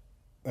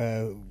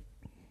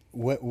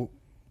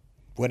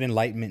what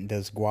enlightenment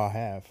does gua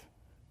have?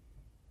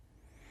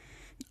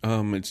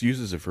 It's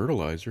used as a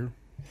fertilizer.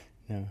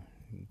 No,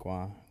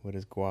 gua. What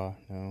is gua?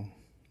 No.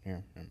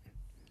 Here.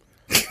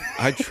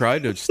 I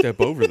tried to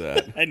step over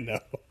that. I know.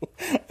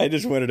 I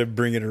just wanted to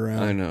bring it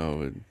around. I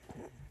know.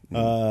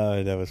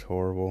 That was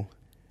horrible.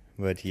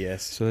 But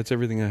yes. So that's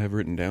everything I have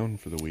written down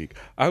for the week.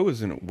 I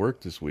wasn't at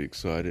work this week,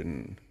 so I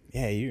didn't.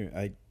 Yeah,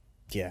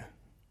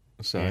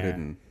 So I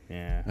didn't.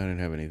 Yeah. I didn't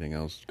have anything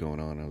else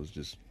going on. I was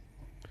just.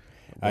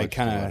 I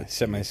kind of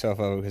set myself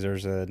up because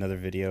there's another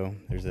video.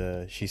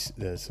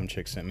 Some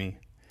chick sent me,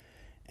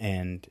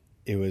 and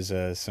it was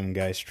some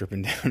guy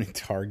stripping down at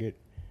Target.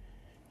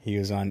 He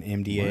was on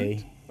MDA.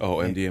 What? Oh,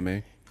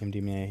 MDMA.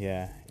 MDMA,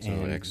 yeah. So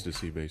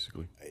ecstasy,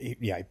 basically. He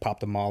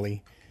popped a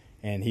Molly,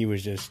 and he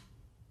was just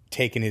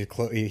taking his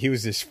clothes. He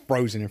was just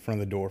frozen in front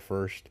of the door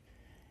first,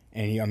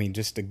 and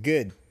just a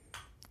good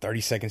 30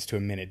 seconds to a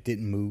minute,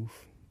 didn't move,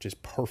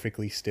 just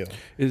perfectly still.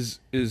 Is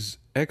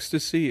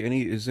ecstasy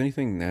is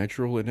anything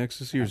natural in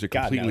ecstasy, or is it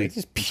completely it's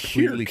just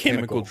pure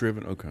chemical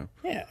driven? Okay.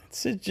 Yeah,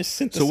 it's just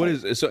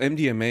synthesized. So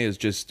MDMA is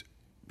just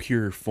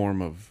pure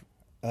form of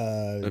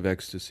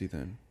ecstasy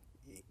then?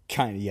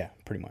 Kind of, yeah,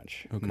 pretty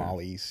much. Okay.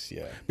 Molly's,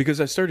 yeah. Because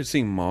I started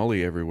seeing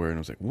Molly everywhere, and I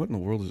was like, what in the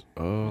world is...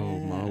 Oh,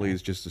 yeah. Molly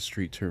is just a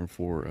street term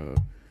for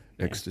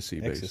ecstasy,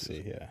 basically.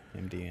 Ecstasy,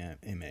 yeah.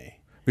 MDMA.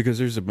 Because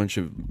there's a bunch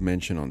of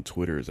mention on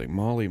Twitter. It's like,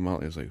 Molly. I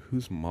was like,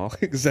 who's Molly?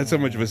 Because that's how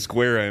much of a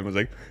square I am. I was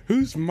like,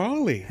 who's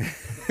Molly?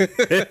 And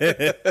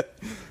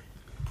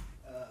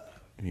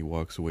he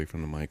walks away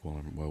from the mic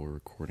while we're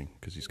recording,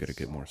 because he's got to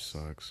get more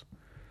socks.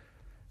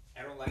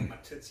 I don't like my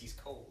Tootsies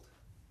cold.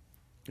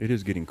 It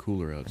is getting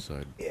cooler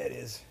outside. Yeah, it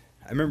is.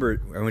 I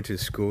remember I went to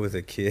school with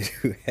a kid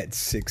who had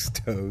 6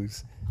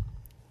 toes.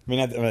 I mean,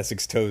 not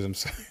 6 toes, I'm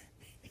sorry.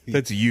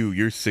 That's you.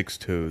 You're 6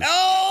 toes.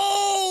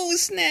 Oh,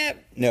 snap.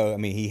 No, I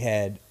mean, he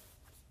had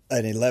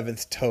an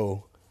 11th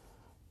toe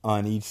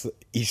on each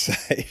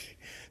side.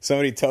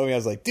 Somebody told me, I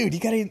was like, dude, you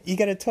got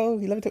a toe?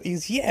 11th toe? He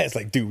goes, yeah. It's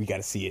like, dude, we got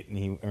to see it. And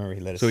he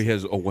let us So he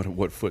has,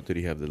 what foot did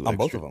he have? On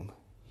both of them.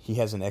 He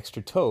has an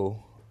extra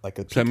toe, like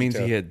a So that means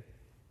toe. he had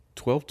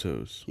 12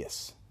 toes.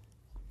 Yes.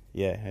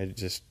 Yeah,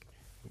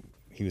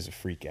 he was a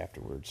freak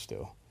afterwards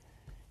still.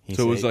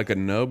 So it was like a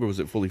nub, or was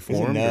it fully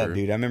formed? It was a nub,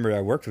 dude. I remember I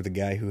worked with a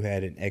guy who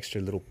had an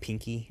extra little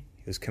pinky.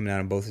 It was coming out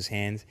on both his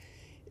hands.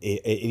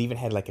 It even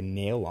had like a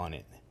nail on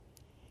it.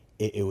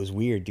 It was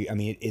weird, dude. I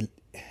mean, it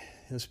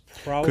was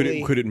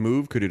probably... Could it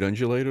move? Could it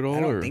undulate at all? I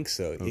don't think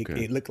so.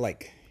 Okay. It looked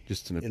like...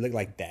 It looked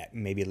like that.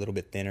 Maybe a little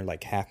bit thinner,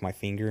 like half my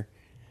finger.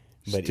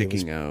 But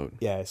sticking out.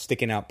 Yeah,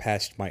 sticking out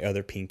past my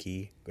other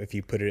pinky. If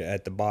you put it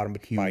at the bottom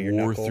by your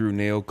knuckle. He wore through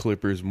nail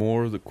clippers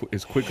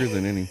is quicker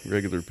than any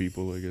regular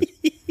people, I guess.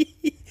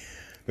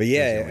 But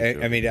yeah,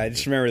 I mean, I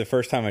just remember the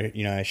first time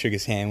I shook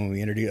his hand when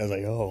we introduced. I was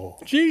like, "Oh,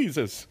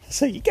 Jesus!"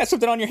 So you got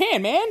something on your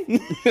hand, man?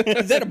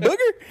 Is that a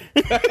booger?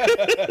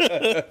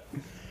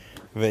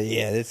 But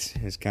yeah,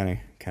 it's kind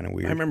kind of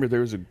weird. I remember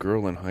there was a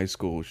girl in high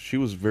school. She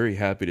was very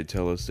happy to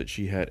tell us that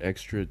she had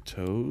extra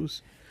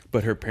toes,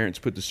 but her parents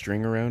put the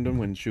string around them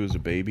when she was a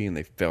baby and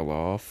they fell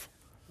off.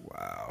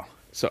 Wow.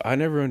 So I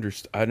never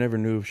I never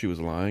knew if she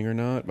was lying or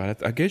not,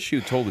 but I guess she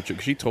told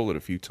it. She told it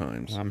a few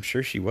times. Well, I'm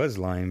sure she was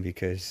lying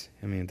because,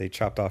 I mean, if they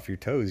chopped off your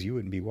toes, you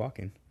wouldn't be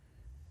walking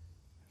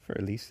for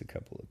at least a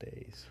couple of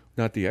days.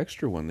 Not the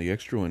extra one. The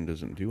extra one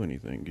doesn't do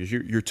anything because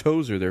your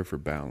toes are there for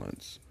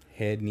balance.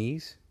 Head,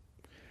 knees?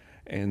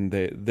 And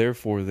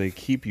therefore they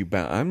keep you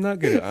bound.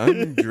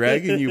 I'm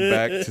dragging you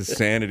back to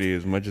sanity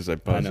as much as I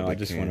possibly can. I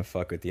just want to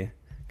fuck with you.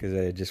 Because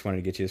I just wanted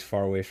to get you as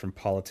far away from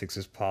politics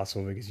as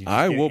possible. Because you just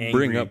I get will angry.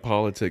 bring up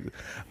politics.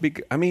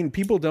 I mean,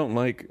 people don't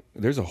like.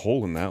 There's a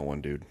hole in that one,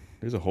 dude.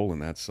 There's a hole in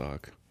that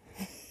sock.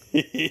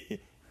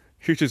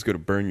 You're just gonna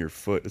burn your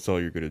foot. That's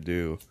all you're gonna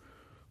do.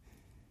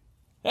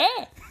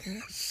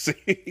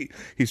 See,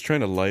 he's trying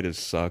to light his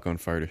sock on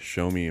fire to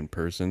show me in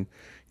person.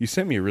 You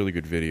sent me a really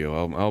good video.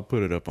 I'll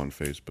put it up on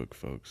Facebook,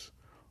 folks.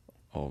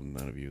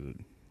 None of you that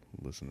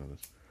listen to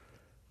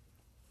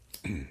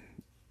this.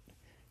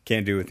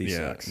 Can't do it with these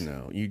socks.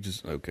 No, you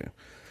just okay.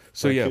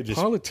 So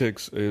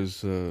politics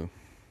is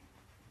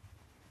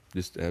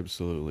just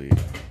absolutely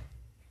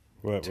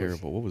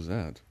terrible. What was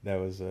that? That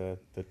was the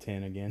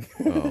 10 again.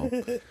 Oh,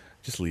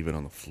 just leave it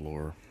on the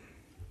floor.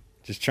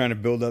 Just trying to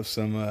build up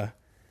some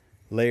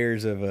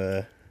layers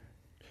of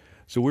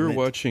So we were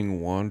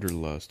watching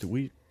Wanderlust. Did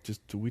we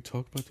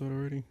talk about that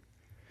already?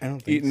 I don't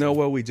think so. No,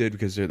 well, we did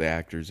because they're the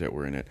actors that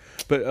were in it.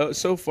 But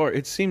so far,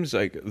 it seems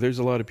like there's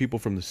a lot of people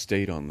from the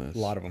state on this. A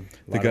lot of them.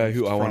 The guy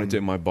who I want to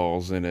dip my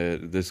balls in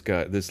it.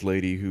 This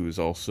lady who is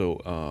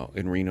also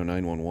in Reno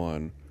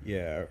 911.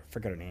 Yeah, I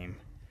forgot her name.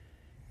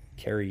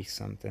 Carrie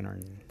something or.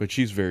 But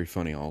she's very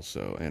funny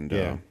also, and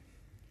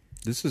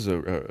this is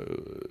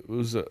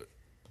it's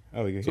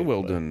a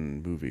well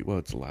done movie. Well,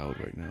 it's loud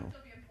right now.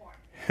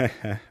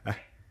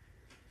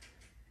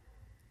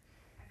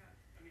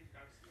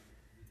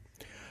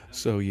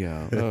 So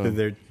yeah,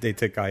 they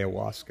took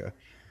ayahuasca.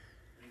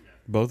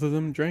 Both of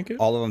them drank it?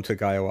 All of them took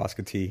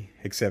ayahuasca tea,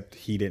 except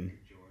he didn't.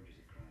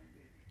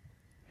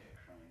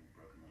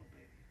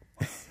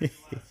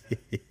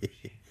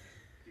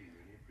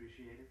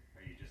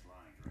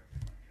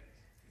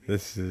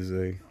 This is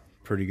a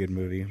pretty good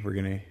movie. We're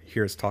going to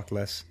hear us talk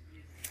less.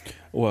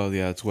 Well,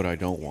 yeah, that's what I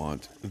don't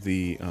want.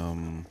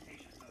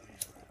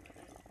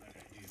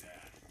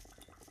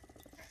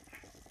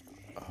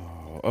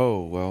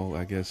 Well,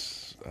 I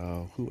guess,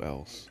 who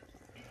else?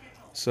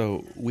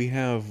 So,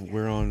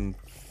 we're on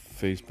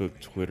Facebook,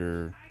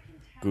 Twitter,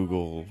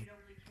 Google,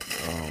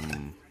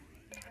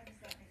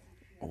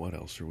 what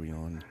else are we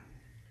on?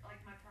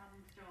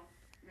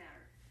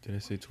 Did I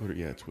say Twitter?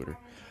 Yeah, Twitter.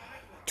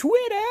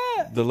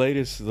 Twitter! The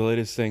latest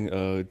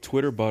thing,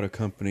 Twitter bought a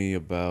company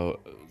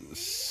about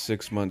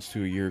 6 months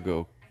to a year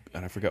ago,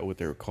 and I forgot what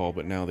they were called,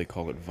 but now they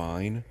call it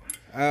Vine.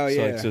 Oh, yeah.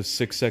 So it's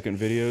just 6-second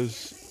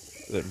videos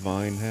that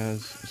Vine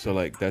has. So,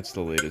 like, that's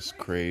the latest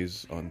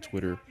craze on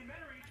Twitter.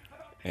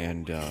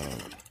 And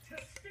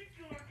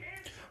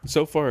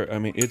so far, I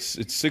mean,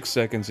 it's 6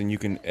 seconds, and you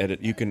can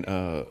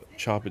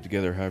chop it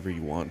together however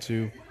you want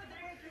to.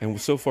 And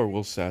so far,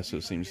 Will Sasso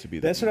seems to be.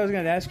 That's what I was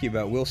going to ask you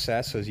about. Will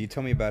Sasso. You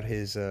told me about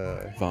his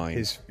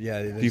Vine.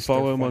 Do you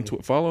follow him on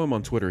follow him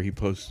on Twitter? He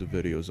posts the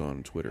videos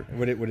on Twitter.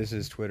 What is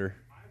his Twitter?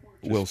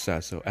 Will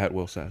Sasso at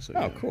Will Sasso.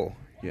 Oh, cool.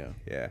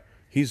 Yeah.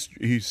 He's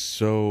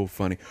so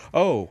funny.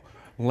 Oh,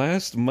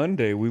 last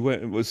Monday we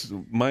went. It was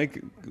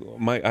myself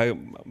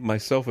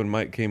and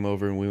Mike came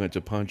over and we went to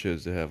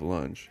Pancho's to have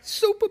lunch.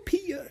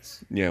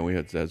 Sopapillas.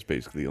 Yeah, that's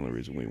basically the only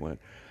reason we went.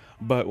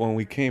 But when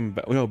we came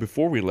back,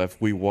 before we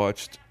left, we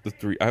watched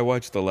I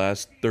watched the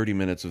last 30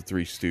 minutes of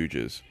Three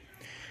Stooges,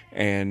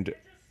 and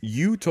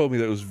you told me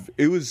that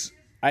it was.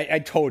 I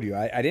told you.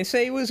 I didn't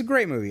say it was a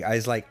great movie. I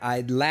was like,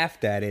 I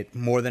laughed at it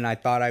more than I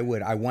thought I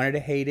would. I wanted to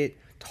hate it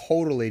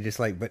totally, just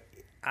like, but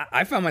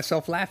I found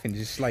myself laughing.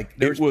 Just like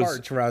there's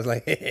parts where I was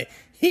like,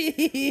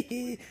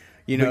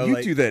 you know, but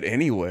you do that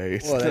anyway.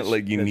 It's not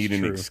like you need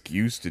an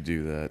excuse to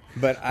do that.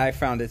 But I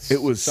found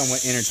it was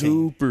somewhat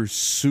entertaining.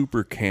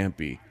 Super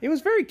campy. It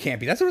was very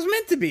campy. That's what it was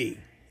meant to be.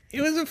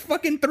 It was a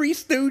fucking Three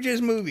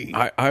Stooges movie.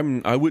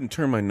 I wouldn't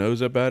turn my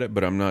nose up at it,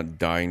 but I'm not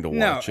dying to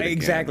watch it. No,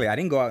 exactly. I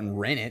didn't go out and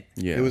rent it.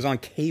 Yeah. It was on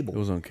cable. It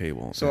was on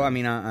cable. So I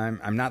mean,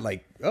 I'm not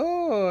like,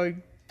 I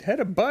had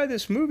to buy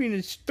this movie and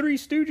it's Three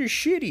Stooges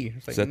shitty.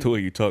 It's like, is that the way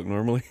you talk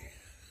normally?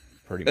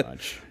 Pretty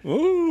much.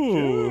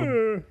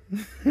 Ooh.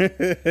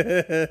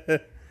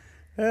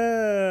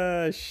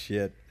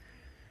 Shit.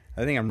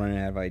 I think I'm running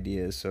out of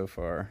ideas so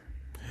far.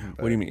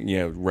 What do you mean?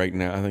 Yeah, right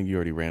now. I think you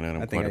already ran out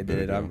of. I think I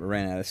did. I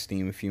ran out of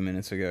steam a few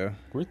minutes ago.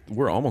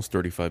 We're almost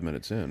 35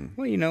 minutes in.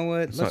 Well, you know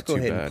what? Let's go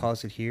ahead and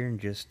pause it here and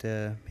just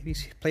maybe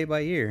play it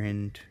by ear.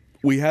 And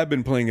we have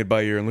been playing it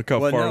by ear, and look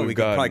how far we've gotten. We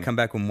can probably come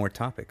back with more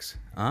topics.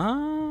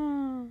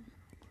 Wine.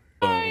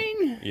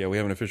 Yeah, we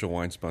have an official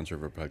wine sponsor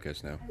of our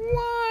podcast now.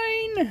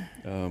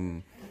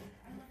 Wine.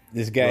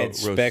 This guy at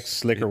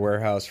Specs Liquor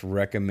Warehouse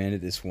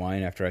recommended this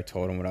wine after I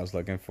told him what I was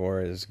looking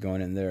for. Is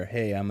going in there.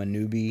 Hey, I'm a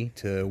newbie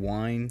to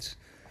wines.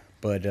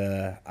 But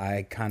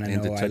I kind of know...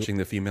 Into touching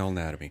the female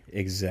anatomy.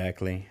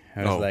 Exactly.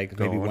 I was like,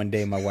 maybe one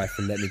day my wife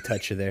would let me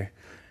touch her there.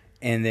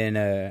 And then...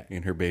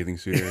 in her bathing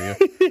suit area.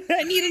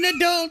 I need an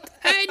adult.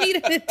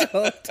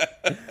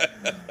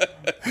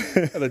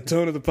 The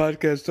tone of the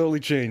podcast totally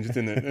changed,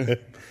 didn't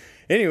it?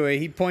 Anyway,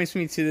 he points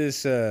me to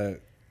this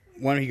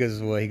one. He goes,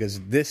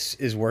 this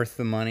is worth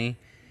the money.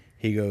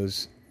 He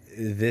goes,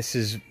 this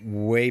is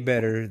way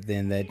better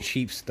than that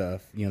cheap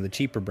stuff. You know, the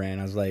cheaper brand.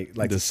 I was like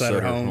the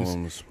Sutter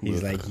Homes.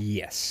 He's like,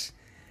 yes.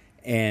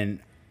 And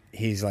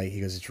he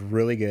goes, it's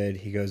really good.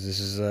 He goes, this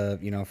is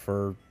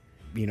for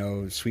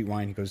sweet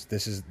wine. He goes,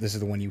 this is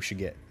the one you should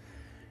get.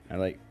 I'm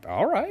like,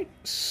 all right,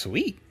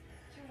 sweet.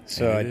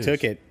 So I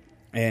took it,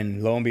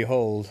 and lo and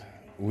behold,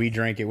 we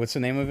drank it. What's the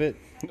name of it?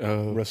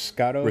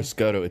 Roscato.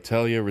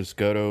 Italia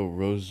Roscato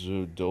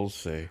Rosso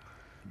Dolce.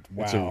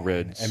 Wow. It's a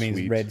red sweet. I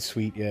mean, red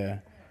sweet, yeah.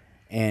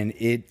 And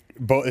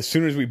as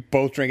soon as we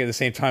both drank at the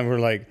same time, we're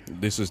like,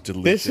 this is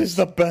delicious. This is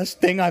the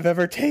best thing I've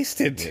ever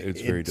tasted. Yeah,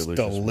 it's very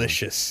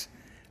delicious.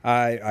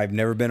 I've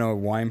never been a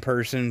wine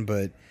person,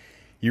 but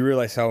you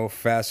realize how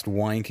fast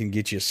wine can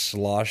get you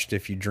sloshed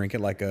if you drink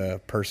it like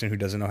a person who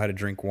doesn't know how to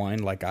drink wine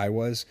like I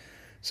was.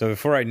 So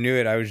before I knew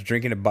it, I was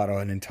drinking about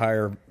an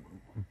entire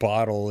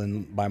bottle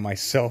by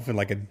myself in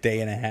like a day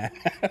and a half.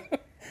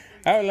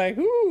 I was like,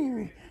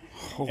 ooh.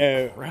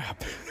 Oh,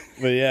 crap.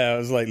 But yeah, I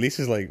was like,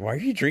 Lisa's like, why are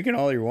you drinking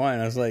all your wine?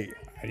 I was like,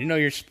 I didn't know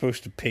you're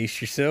supposed to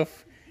pace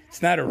yourself.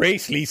 It's not a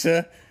race,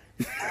 Lisa.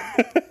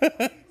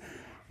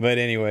 But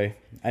anyway,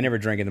 I never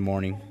drank in the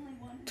morning.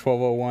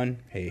 12:01,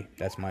 hey,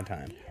 that's my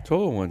time.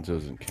 12:01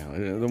 doesn't count.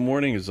 The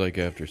morning is like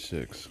after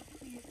 6.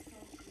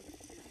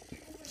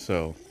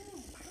 So,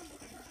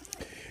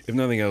 if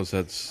nothing else,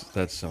 that's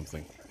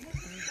something.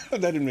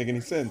 That didn't make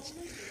any sense.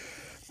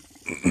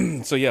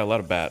 So yeah, a lot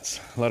of bats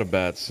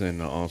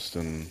in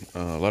Austin.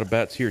 A lot of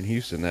bats here in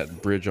Houston.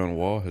 That bridge on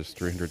Wall has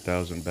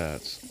 300,000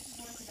 bats.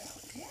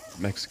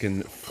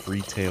 Mexican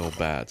free-tail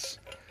bats,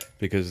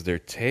 because their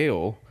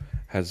tail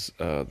has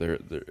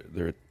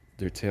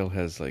their tail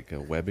has like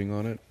a webbing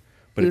on it,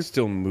 but it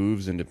still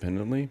moves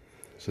independently.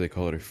 So they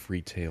call it a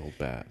free-tail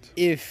bat.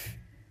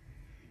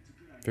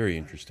 Very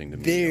interesting to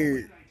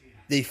me.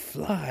 They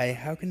fly.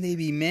 How can they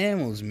be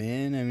mammals,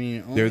 man? I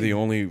mean, they're the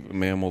only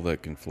mammal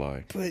that can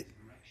fly. But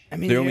I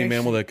mean, the only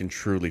mammal that can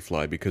truly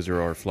fly, because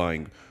there are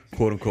flying,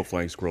 quote unquote,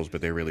 flying squirrels,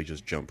 but they really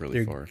just jump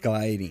really far. They're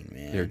gliding,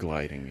 man. They're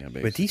gliding, yeah,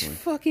 basically. But these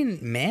fucking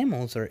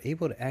mammals are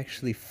able to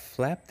actually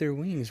flap their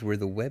wings, where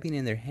the webbing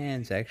in their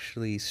hands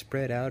actually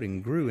spread out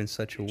and grew in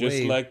such a way.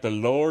 Just like the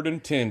Lord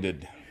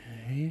intended.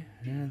 Yeah,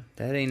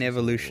 that ain't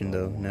evolution,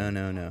 though.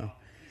 No.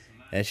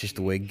 That's just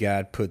the way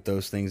God put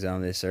those things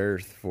on this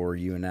earth for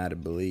you and I to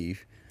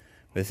believe.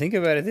 But think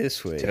about it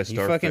this way. Test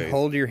you our fucking faith.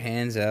 hold your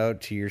hands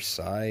out to your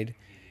side,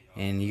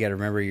 and you got to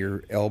remember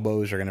your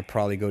elbows are going to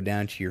probably go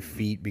down to your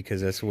feet,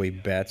 because that's the way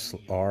bats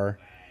are.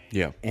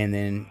 Yeah. And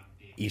then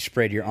you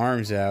spread your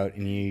arms out,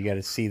 and you got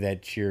to see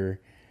that your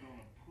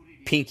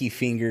pinky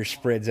finger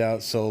spreads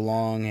out so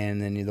long,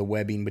 and then the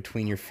webbing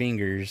between your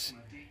fingers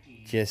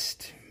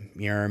just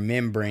your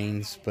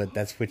membranes, but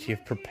that's what you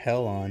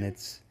propel on.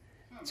 It's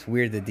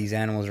weird that these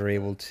mammals are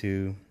able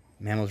to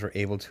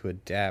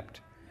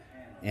adapt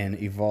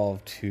and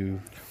evolve to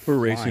We're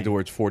racing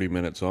towards 40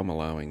 minutes, so I'm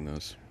allowing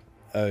this.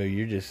 Oh,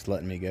 you're just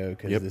letting me go,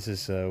 because this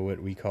is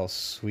what we call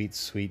sweet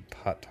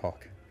pot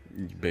talk.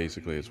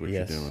 Basically, it's what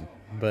you're doing.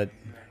 But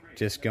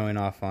just going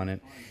off on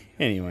it.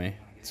 Anyway,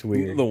 it's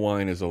weird. The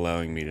wine is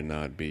allowing me to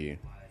not be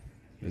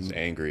as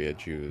angry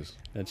at you as...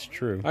 That's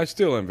true. I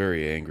still am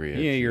very angry at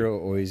you. Yeah, you're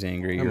always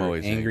angry. I'm You're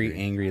always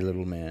angry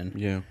little man.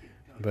 Yeah.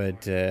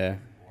 But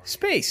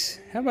space,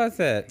 how about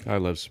that? I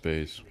love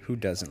space. Who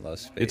doesn't love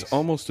space? It's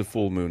almost a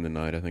full moon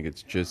tonight. I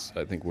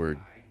think we're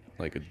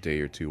like a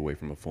day or two away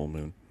from a full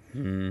moon.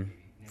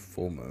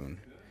 Full moon.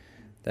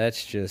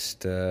 That's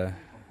just,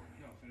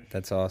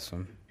 that's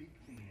awesome.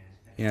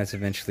 You know, it's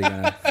eventually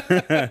gonna.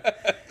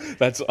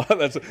 That's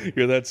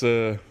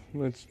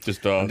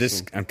just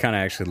awesome. I'm kind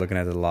of actually looking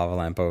at the lava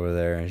lamp over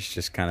there, and it's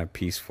just kind of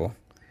peaceful.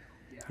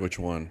 Which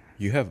one?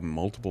 You have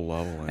multiple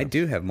lava lamps. I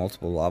do have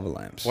multiple lava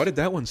lamps. Why did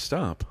that one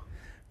stop?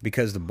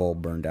 Because the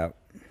bulb burned out.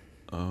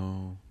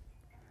 Oh.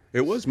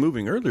 It was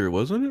moving earlier,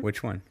 wasn't it?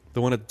 Which one?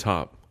 The one at the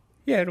top.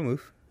 Yeah, it'll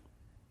move.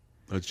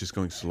 Oh, it's just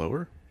going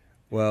slower?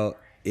 Well,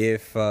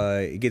 if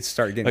it gets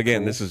started getting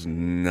Again, cool, this is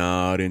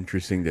not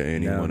interesting to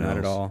anyone else. No, not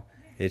at all.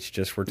 It's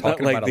just we're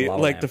talking like about a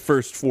lava lamp. the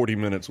first 40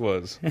 minutes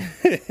was.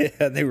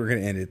 Yeah, they were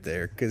going to end it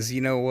there. Because you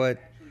know what?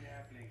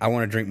 I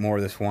want to drink more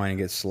of this wine and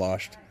get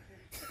sloshed.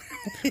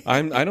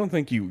 I don't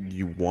think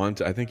you want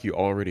to. I think you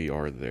already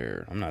are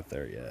there. I'm not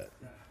there yet.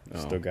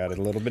 Still got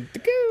a little bit to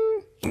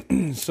go.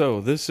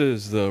 So this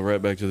is the Right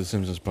Back to the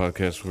Simpsons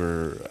podcast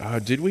where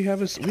we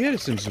had a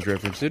Simpsons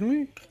reference, didn't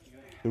we?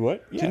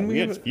 What? Yeah, didn't we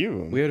had a few of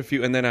them. We had a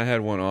few, and then I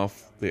had one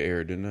off the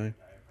air, didn't I?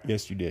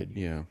 Yes, you did.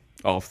 Yeah,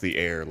 off the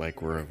air,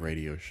 like we're a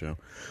radio show.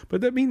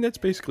 But that's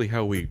basically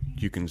how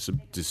you can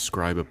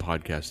describe a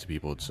podcast to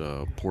people. It's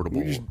a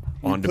portable,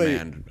 on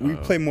demand. We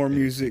play more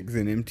music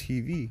than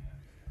MTV.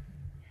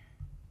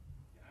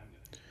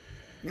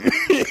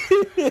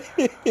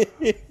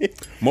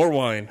 More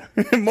wine.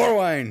 More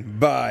wine.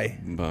 Bye.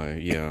 Bye.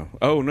 Yeah.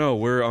 Oh no,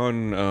 we're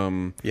on.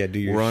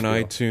 We're on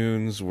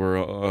iTunes.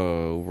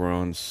 We're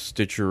on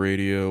Stitcher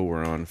Radio.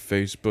 We're on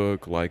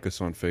Facebook. Like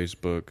us on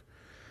Facebook.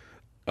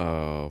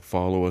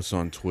 Follow us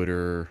on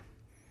Twitter.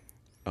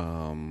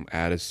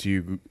 Add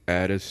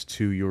us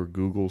to your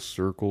Google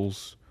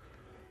circles.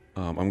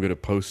 I'm gonna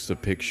post a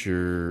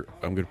picture.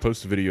 I'm gonna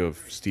post a video of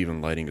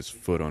Steven lighting his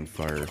foot on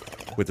fire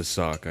with a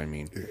sock. I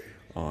mean,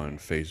 on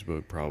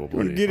Facebook probably.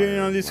 Want to get in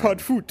on this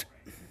hot foot?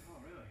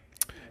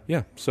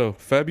 Yeah. So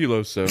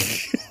fabuloso.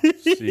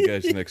 See you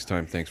guys next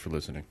time. Thanks for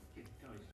listening.